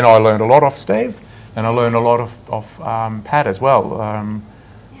 And I learned a lot off Steve, and I learned a lot off Pat as well.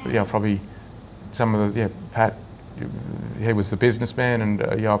 Probably some of the Pat. He was the businessman, and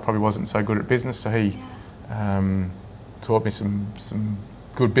I probably wasn't so good at business, so he taught me some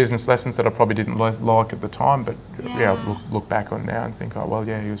good business lessons that I probably didn't like at the time, but look back on now and think, oh well,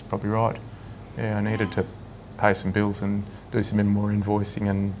 he was probably right. Yeah, I needed to pay some bills and do some more invoicing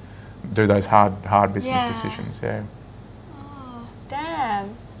and do those hard business decisions. Yeah. Oh,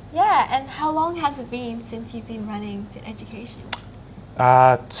 damn. Yeah, and how long has it been since you've been running Fit Education?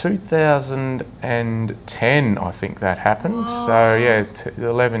 2010, I think that happened. Whoa. So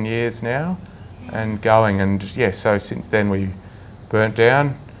 11 years now, and going. And so since then we burnt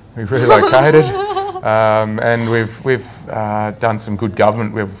down, we relocated, and we've done some good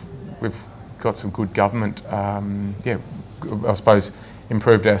government. We've got some good government. I suppose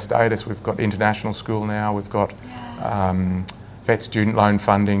improved our status. We've got international school now. We've got vet student loan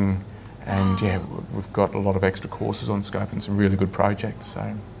funding. And we've got a lot of extra courses on scope and some really good projects.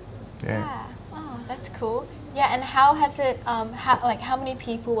 So, Oh, that's cool. Yeah, and how has it? How many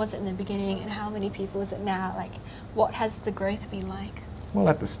people was it in the beginning, and how many people is it now? Like, what has the growth been like? Well,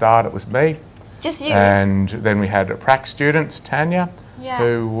 at the start it was me. Just you. And then we had a prac student, Tanya,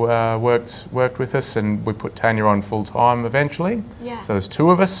 who worked with us, and we put Tanya on full time eventually. Yeah. So there's two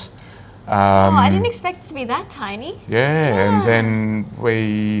of us. I didn't expect it to be that tiny. And then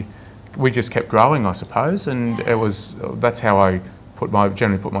we just kept growing, I suppose, and that's how I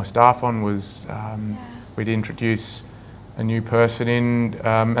generally put my staff on. Was we'd introduce a new person in,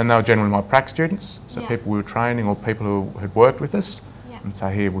 and they were generally my prac students, so people we were training or people who had worked with us, and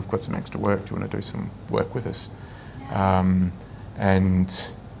say, here, we've got some extra work. Do you want to do some work with us? I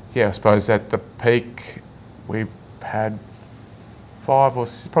suppose at the peak we had 5 or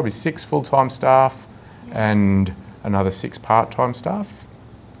probably 6 full-time staff and another 6 part-time staff.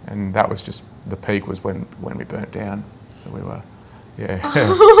 And that was just, the peak was when we burnt down. So we were,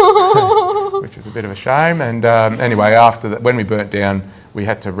 which was a bit of a shame. And anyway, after that, when we burnt down, we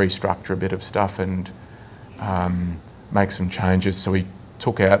had to restructure a bit of stuff and make some changes. So we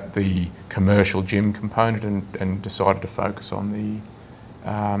took out the commercial gym component and decided to focus on the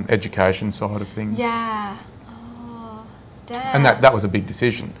education side of things. Yeah. Oh, damn. And that was a big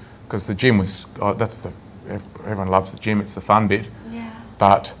decision, because the gym was, everyone loves the gym, it's the fun bit. Yeah.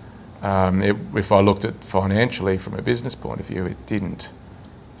 But if I looked at financially from a business point of view, it didn't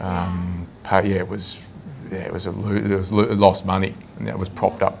pay. It lost money, and that was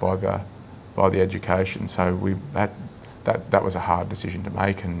propped up by the education. So that was a hard decision to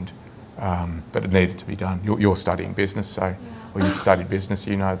make, and but it needed to be done. You're studying business, so when you've studied business,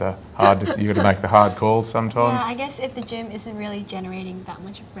 you know you got to make the hard calls sometimes. Yeah, I guess if the gym isn't really generating that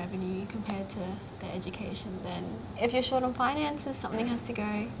much revenue compared to the education, then if you're short on finances, something has to go.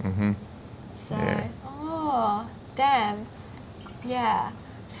 Mm-hmm. So, oh, damn. Yeah.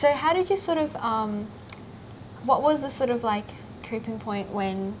 So how did you sort of, what was the sort of like coping point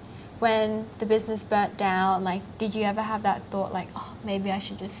when the business burnt down? Like, did you ever have that thought like, oh, maybe I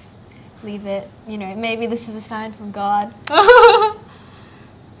should just leave it, maybe this is a sign from God?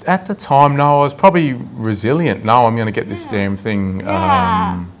 At the time, no, I was probably resilient. No, I'm going to get this damn thing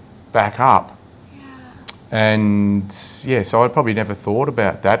back up. Yeah. And so I probably never thought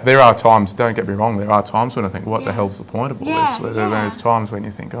about that. There are times, don't get me wrong, there are times when I think, what the hell's the point of all this? There's times when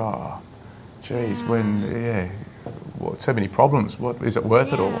you think, oh, geez, so many problems, what is it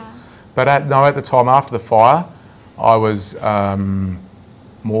worth it all? But at the time after the fire, I was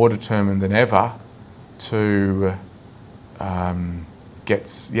more determined than ever to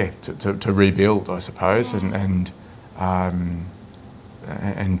to rebuild, I suppose, and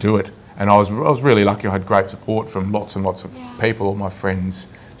do it. And I was really lucky. I had great support from lots and lots of people. All my friends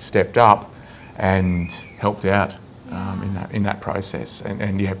stepped up and helped out in that process.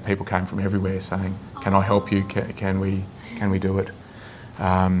 And people came from everywhere saying, "Can I help you? Can we do it?"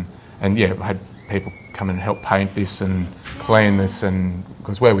 I had people come and help paint this and clean this, and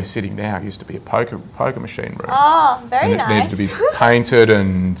because where we're sitting now used to be a poker machine room. Oh, very nice. It needed to be painted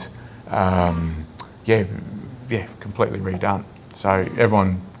and completely redone. So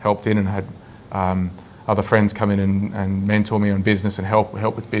everyone helped in, and had other friends come in and mentor me on business and help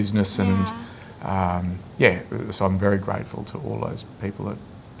with business, and so I'm very grateful to all those people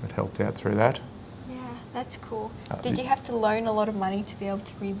that helped out through that. Yeah, that's cool. Did you have to loan a lot of money to be able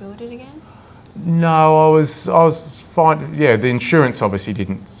to rebuild it again? No, I was fine. Yeah, the insurance obviously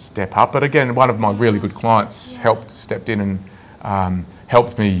didn't step up, but again, one of my really good clients stepped in and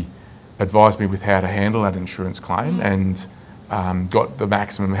helped me, advised me with how to handle that insurance claim, and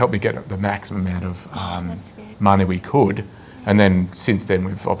helped me get the maximum amount of money we could. And then since then,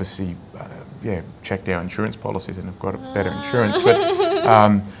 we've obviously checked our insurance policies and have got a better insurance. But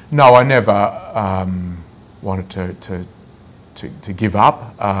no, I never wanted to give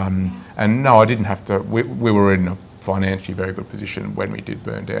up, and no, I didn't have to. We were in a financially very good position when we did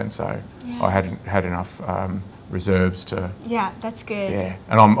burn down, so I had enough reserves to. Yeah, that's good. Yeah,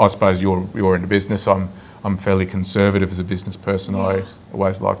 and I suppose you're in the business. I'm fairly conservative as a business person. I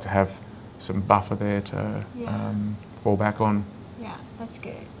always like to have some buffer there to fall back on. Yeah, that's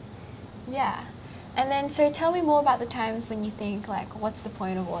good. Yeah. And then, so tell me more about the times when you think, like, what's the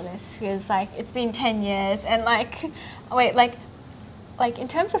point of all this? Because, like, it's been 10 years, and, like, in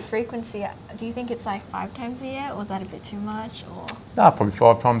terms of frequency, do you think it's, like, 5 times a year, or is that a bit too much, or? No, probably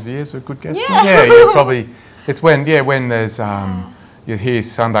 5 times a year is a good guess. Yeah. Probably. It's when there's, you're here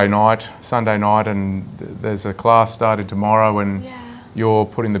Sunday night, and there's a class starting tomorrow, and you're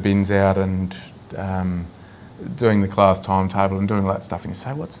putting the bins out and doing the class timetable and doing all that stuff, and you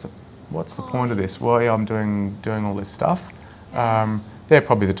say, what's the point of this? Why I'm doing all this stuff? They're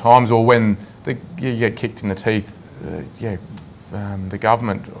probably the times, or when you get kicked in the teeth. The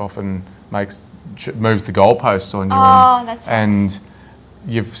government often moves the goalposts on you, and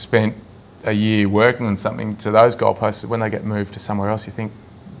you've spent a year working on something to those goalposts. When they get moved to somewhere else, you think,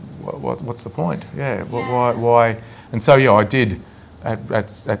 what's the point? Why? And so I did.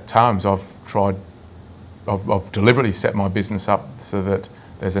 At times, I've deliberately set my business up so that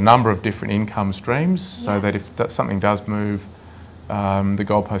there's a number of different income streams, so that if something does move, the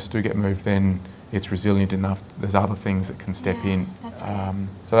goalposts do get moved, then it's resilient enough. There's other things that can step in. That's good.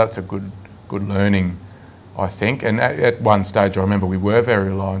 So that's a good learning, I think. And at one stage, I remember we were very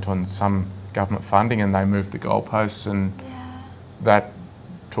reliant on some government funding, and they moved the goalposts, and that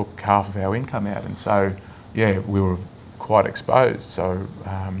took half of our income out. And so, we were quite exposed. So,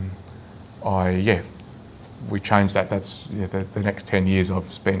 we changed that. That's the next 10 years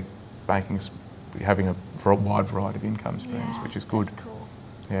I've spent having a wide variety of income streams, which is good. That's cool.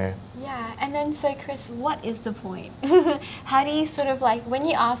 Yeah. Yeah, and then so Chris, what is the point? How do you sort of when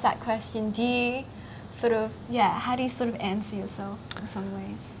you ask that question, do you sort of, yeah, how do you sort of answer yourself in some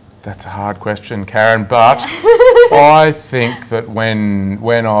ways? That's a hard question, Karen, but I think that when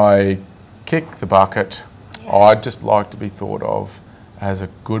I kick the bucket, I'd just like to be thought of as a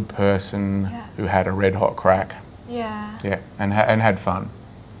good person who had a red hot crack. Yeah. Yeah, and had fun.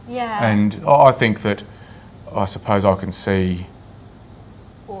 Yeah. And I think that, I suppose I can see,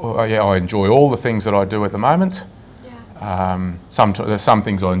 I enjoy all the things that I do at the moment. There's some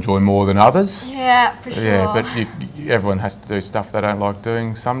things I enjoy more than others. Yeah, for sure. Yeah, but everyone has to do stuff they don't like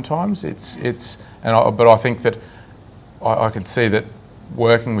doing sometimes. But I think that I can see that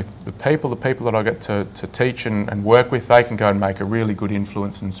working with the people that I get to teach and work with, they can go and make a really good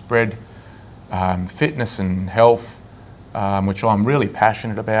influence and spread fitness and health, which I'm really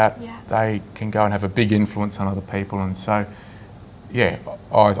passionate about. Yeah. They can go and have a big influence on other people, and so, yeah,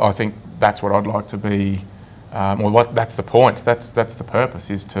 I think that's what I'd like to be. That's the point. That's the purpose,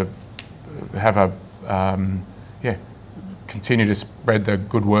 is to have continue to spread the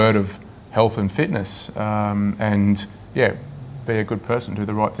good word of health and fitness, and be a good person, do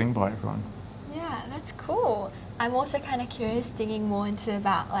the right thing by everyone. Yeah, that's cool. I'm also kind of curious, digging more into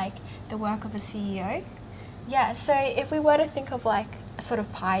about like the work of a CEO. Yeah, so if we were to think of like a sort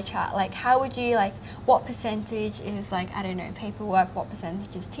of pie chart, like how would you, like, what percentage is like, I don't know, paperwork, what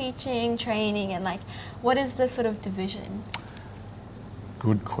percentage is teaching, training, and like what is the sort of division?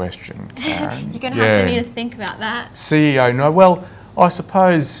 Good question, Karen. You're going to have to need to think about that. CEO, no, well, I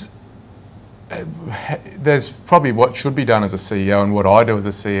suppose there's probably what should be done as a CEO and what I do as a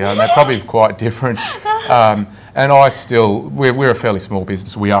CEO, and they're probably quite different. And we're a fairly small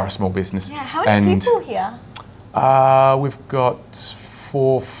business. We are a small business. Yeah, how many people here? We've got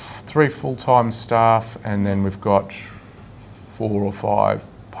three full-time staff, and then we've got 4 or 5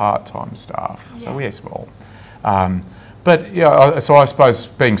 part-time staff. Yeah. So we are small. But yeah, so I suppose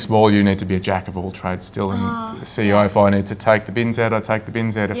being small, you need to be a jack of all trades still. And CEO, if I need to take the bins out, I take the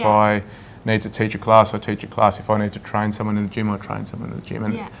bins out. If I need to teach a class, I teach a class. If I need to train someone in the gym, I train someone in the gym.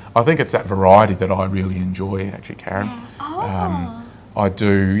 And I think it's that variety that I really enjoy, actually, Karen. I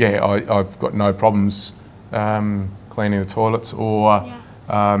do, I've got no problems cleaning the toilets or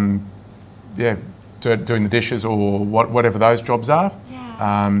doing the dishes or whatever those jobs are.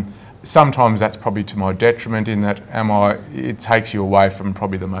 Sometimes that's probably to my detriment, in that it takes you away from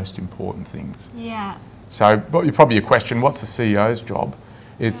probably the most important things. Yeah. So probably your question, what's the CEO's job?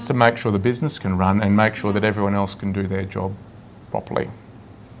 It's to make sure the business can run and make sure that everyone else can do their job properly.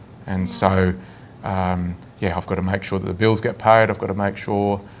 And so, I've got to make sure that the bills get paid. I've got to make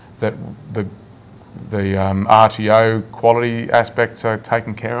sure that the RTO quality aspects are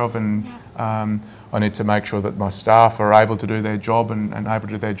taken care of, and I need to make sure that my staff are able to do their job and able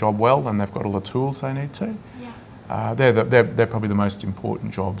to do their job well, and they've got all the tools they need to. They're probably the most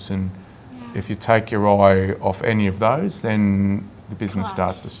important jobs, and if you take your eye off any of those, then the business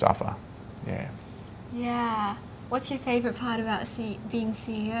starts to suffer. Yeah. What's your favourite part about being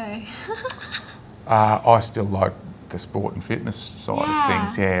CEO? I still like the sport and fitness side of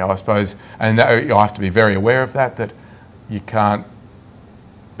things. I suppose, and I have to be very aware of that you can't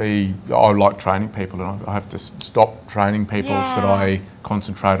be. I like training people, and I have to stop training people so that I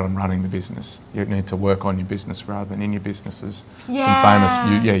concentrate on running the business. You need to work on your business rather than in your businesses. Some famous,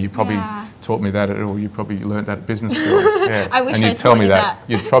 you probably taught me that, or you probably learnt that at business school. I wish and I'd tell me that.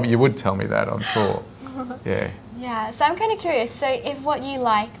 You would tell me that, I'm sure. Yeah, so I'm kind of curious, so if what you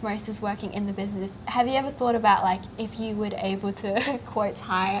like most is working in the business, have you ever thought about, like, if you were able to, quotes,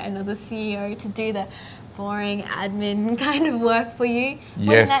 hire another CEO to do the boring admin kind of work for you?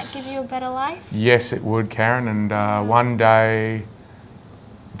 Wouldn't that give you a better life? Yes, it would, Karen, and one day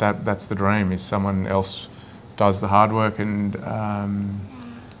that's the dream, is someone else does the hard work, and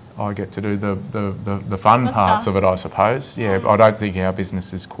I get to do the fun parts of it, I suppose. I don't think our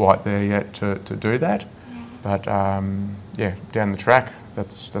business is quite there yet to do that. But down the track,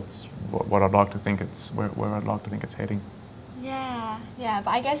 that's what I'd like to think where I'd like to think it's heading. But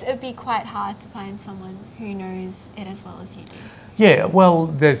I guess it would be quite hard to find someone who knows it as well as you do. Yeah, well,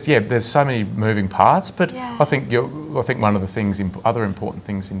 there's so many moving parts, but I think one of the things, other important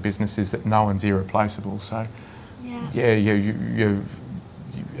things in business, is that no one's irreplaceable. So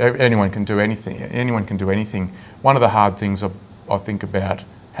anyone can do anything. Anyone can do anything. One of the hard things I think about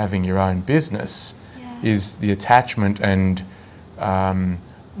having your own business is the attachment, and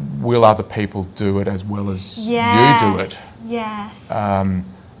will other people do it as well as you do it? Yes.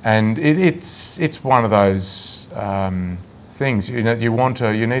 And it's one of those things. You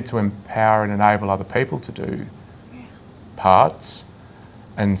need to empower and enable other people to do parts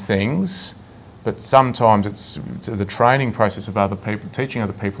and things, but sometimes it's the training process of other people, teaching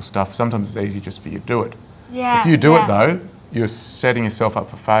other people stuff. Sometimes it's easy just for you to do it. Yeah. If you do it though, you're setting yourself up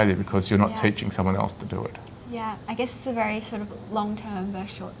for failure because you're not Yeah. teaching someone else to do it. Yeah, I guess it's a very sort of long-term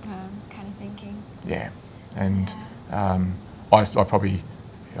versus short-term kind of thinking. Yeah, and I probably,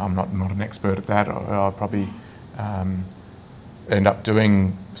 I'm not an expert at that. I probably end up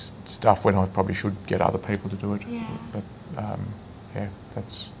doing stuff when I probably should get other people to do it. Yeah. But yeah,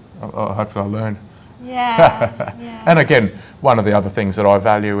 that's hopefully I learn. Yeah, yeah. And again, one of the other things that I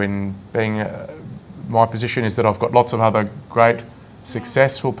value in being my position is that I've got lots of other great,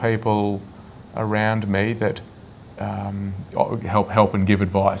 successful people around me that help and give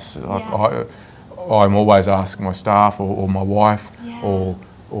advice. I'm always asking my staff or my wife or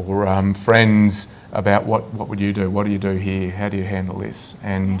friends about what would you do? What do you do here? How do you handle this?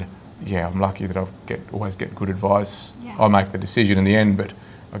 And I'm lucky that I always get good advice. Yeah. I make the decision in the end, but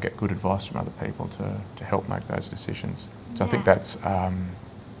I get good advice from other people to help make those decisions. So I think that's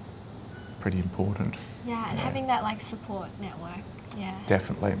pretty important. Yeah, and having that like support network. Yeah.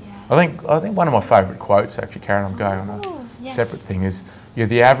 Definitely. Yeah. I think one of my favourite quotes, actually, Karen, I'm going on a separate thing, is you're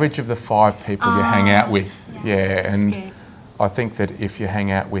the average of the 5 people you hang out with. And good. I think that if you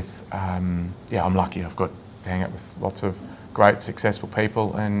hang out with, I'm lucky. I've got to hang out with lots of great, successful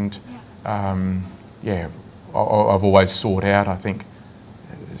people, and I've always sought out. I think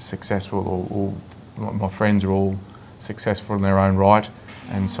successful. My friends are all successful in their own right,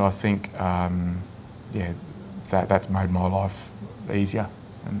 and so I think that's made my life easier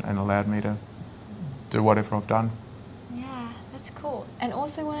and allowed me to do whatever I've done. Yeah, that's cool. And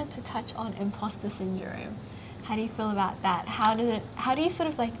also wanted to touch on imposter syndrome. How do you feel about that? How do you sort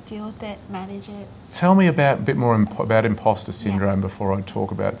of like deal with it, manage it? Tell me a bit more about imposter syndrome before I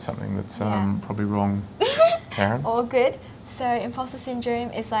talk about something that's probably wrong, Karen. All good. So imposter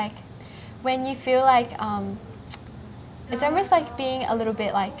syndrome is like when you feel like it's almost like being a little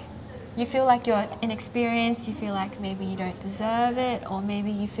bit like you feel like you're inexperienced, you feel like maybe you don't deserve it, or maybe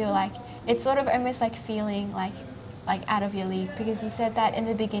you feel like it's sort of almost like feeling like out of your league, because you said that in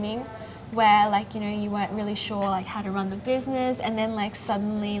the beginning where like, you know, you weren't really sure like how to run the business, and then like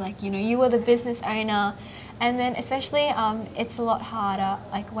suddenly like, you know, you were the business owner, and then especially it's a lot harder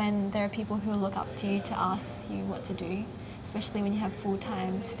like when there are people who look up to you to ask you what to do, especially when you have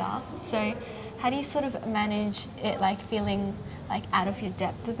full-time staff. So how do you sort of manage it, like feeling like out of your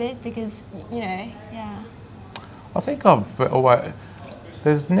depth a bit, because you know, I think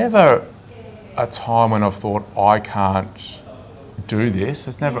there's never a time when I've thought I can't do this.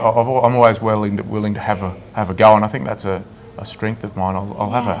 It's never. I'm always willing to have a go, and I think that's a strength of mine. I'll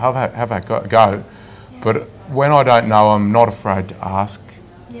have a go. Yeah. But when I don't know, I'm not afraid to ask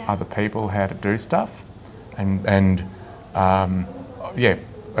other people how to do stuff, and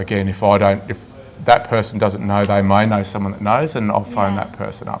again, if that person doesn't know, they may know someone that knows, and I'll phone that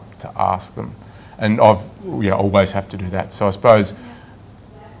person up to ask them. And I've always have to do that. So I suppose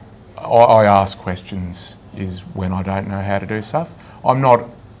I ask questions is when I don't know how to do stuff. I've never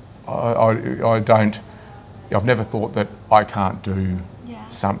thought that I can't do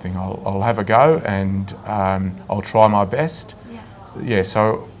something. I'll have a go, and I'll try my best.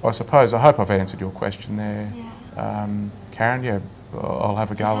 So I hope I've answered your question there, Karen. I'll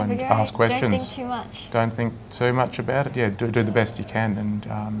have a go and ask questions. Don't think too much. Don't think too much about it. Do the best you can, and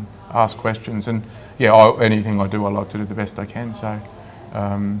ask questions. And anything I do, I like to do the best I can. So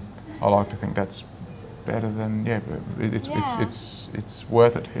I like to think that's better than it's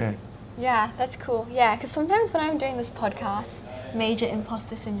worth it. Yeah, that's cool. Yeah, because sometimes when I'm doing this podcast, major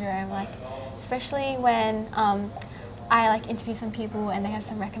imposter syndrome, like especially when I like interview some people and they have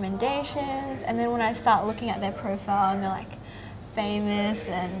some recommendations, and then when I start looking at their profile and they're like famous,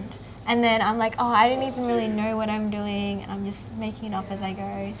 and then I'm like, I didn't even really know what I'm doing, and I'm just making it up as I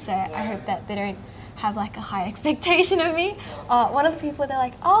go. So I hope that they don't have like a high expectation of me. One of the people, they're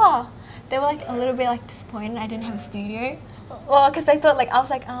like, they were like a little bit like disappointed I didn't have a studio. Well, because they thought like, I was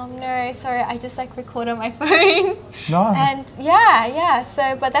like, no, sorry, I just like record on my phone. No. And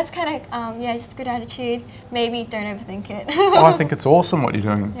so, but that's kind of, just good attitude. Maybe don't overthink it. I think it's awesome what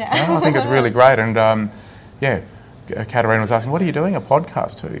you're doing. I think it's really great. And Katarina was asking, what are you doing? A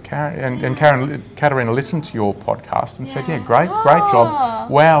podcast too, Karen? And Katarina listened to your podcast and said, great job.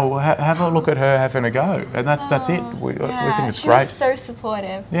 Wow, have a look at her having a go. And that's it. We think it's great. She was so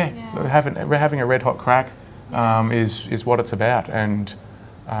supportive. Having a red hot crack is what it's about. And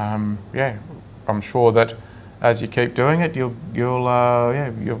I'm sure that as you keep doing it, your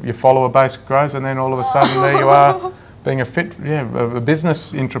follower base grows, and then all of a sudden there you are being a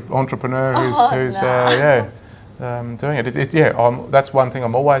business entrepreneur who's doing it. That's one thing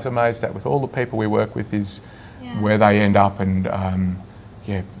I'm always amazed at with all the people we work with is where they end up, and I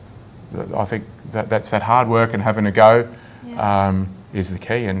think that's that hard work and having a go is the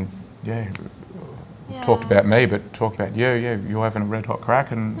key. And talked about me, but talk about you. Yeah, you're having a red hot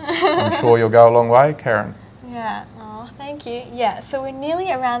crack, and I'm sure you'll go a long way, Karen. Yeah. Oh, thank you. Yeah. So we're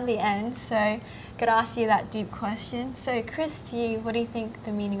nearly around the end. So could ask you that deep question. So Chris, to you, what do you think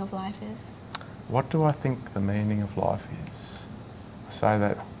the meaning of life is? What do I think the meaning of life is? I say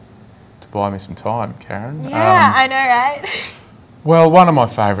that to buy me some time, Karen. Yeah, I know, right? Well, one of my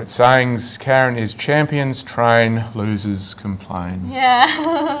favourite sayings, Karen, is champions train, losers complain. Yeah.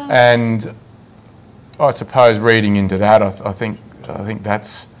 And I suppose reading into that, I think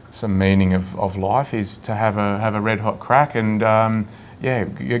that's some meaning of life, is to have a red hot crack and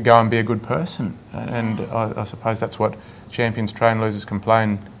you go and be a good person. And I suppose that's what champions train, losers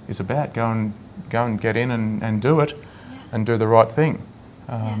complain is about. Go and get in and do it, and do the right thing,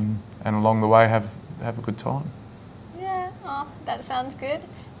 and along the way have a good time. Yeah. Oh, that sounds good.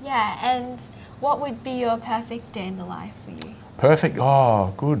 Yeah. And what would be your perfect day in the life for you? Perfect.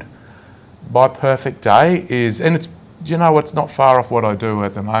 Oh, good. My perfect day is, and it's it's not far off what I do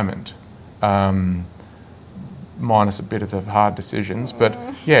at the moment. Minus a bit of the hard decisions, but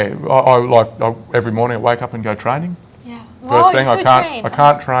I every morning I wake up and go training. Yeah. First thing, I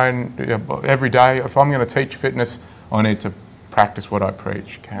can't train every day. If I'm going to teach fitness, I need to practice what I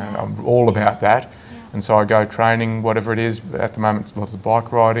preach, Karen. I'm all about that. Yeah. And so I go training, whatever it is. At the moment, it's lots of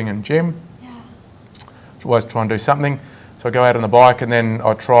bike riding and gym. Yeah. Always try and do something. So I go out on the bike, and then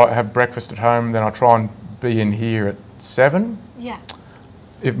I have breakfast at home. Then I try and be in here at 7. Yeah.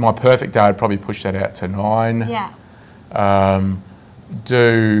 If my perfect day, I'd probably push that out to 9. Yeah.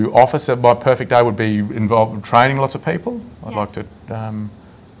 Do office. My perfect day would be involved in training lots of people. I'd like to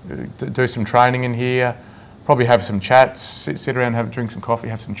do some training in here. Probably have some chats. Sit around, drink some coffee,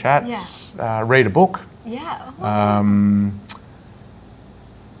 have some chats. Yeah. Read a book. Yeah.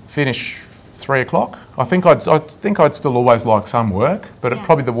 Finish 3 o'clock. I think I'd still always like some work, but it'd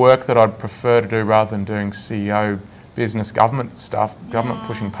probably the work that I'd prefer to do rather than doing CEO, business, government stuff, government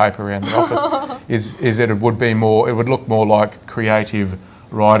pushing paper around the office, is that it would be more. It would look more like creative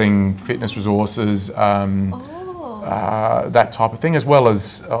writing, fitness resources, that type of thing, as well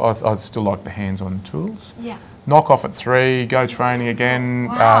as I'd still like the hands-on tools. Yeah. Knock off at 3, go training again,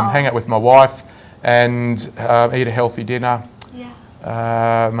 hang out with my wife, and eat a healthy dinner.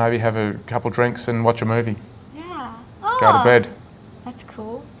 Yeah. Maybe have a couple drinks and watch a movie. Yeah. Oh, go to bed. That's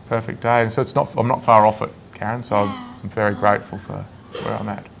cool. Perfect day. And so I'm not far off it, Karen. So I'm very grateful for where I'm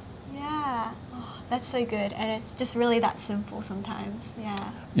at. Yeah. Oh, that's so good. And it's just really that simple sometimes.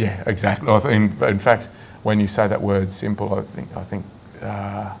 Yeah. Yeah, exactly. In fact, when you say that word simple, I think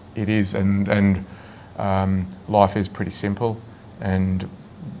it is. And life is pretty simple. And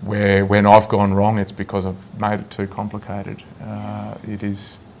when I've gone wrong, it's because I've made it too complicated. It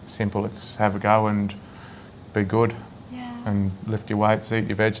is simple. It's have a go and be good. And lift your weights, eat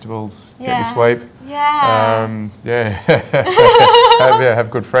your vegetables, get your sleep. Yeah.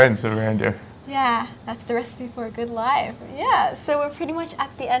 Have good friends around you. Yeah, that's the recipe for a good life. Yeah, so we're pretty much at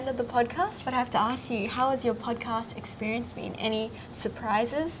the end of the podcast, but I have to ask you, how has your podcast experience been? Any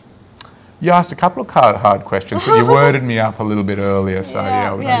surprises? You asked a couple of hard questions, but you worded me up a little bit earlier, so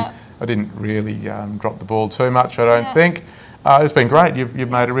I didn't really drop the ball too much, I don't think. It's been great.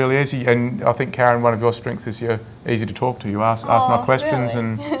 You've made it really easy, and I think, Karen, one of your strengths is you're easy to talk to. You ask my questions,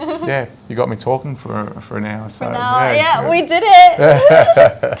 really? And you got me talking for an hour. So we did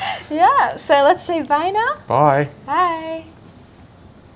it. Yeah. So let's say bye now. Bye. Bye.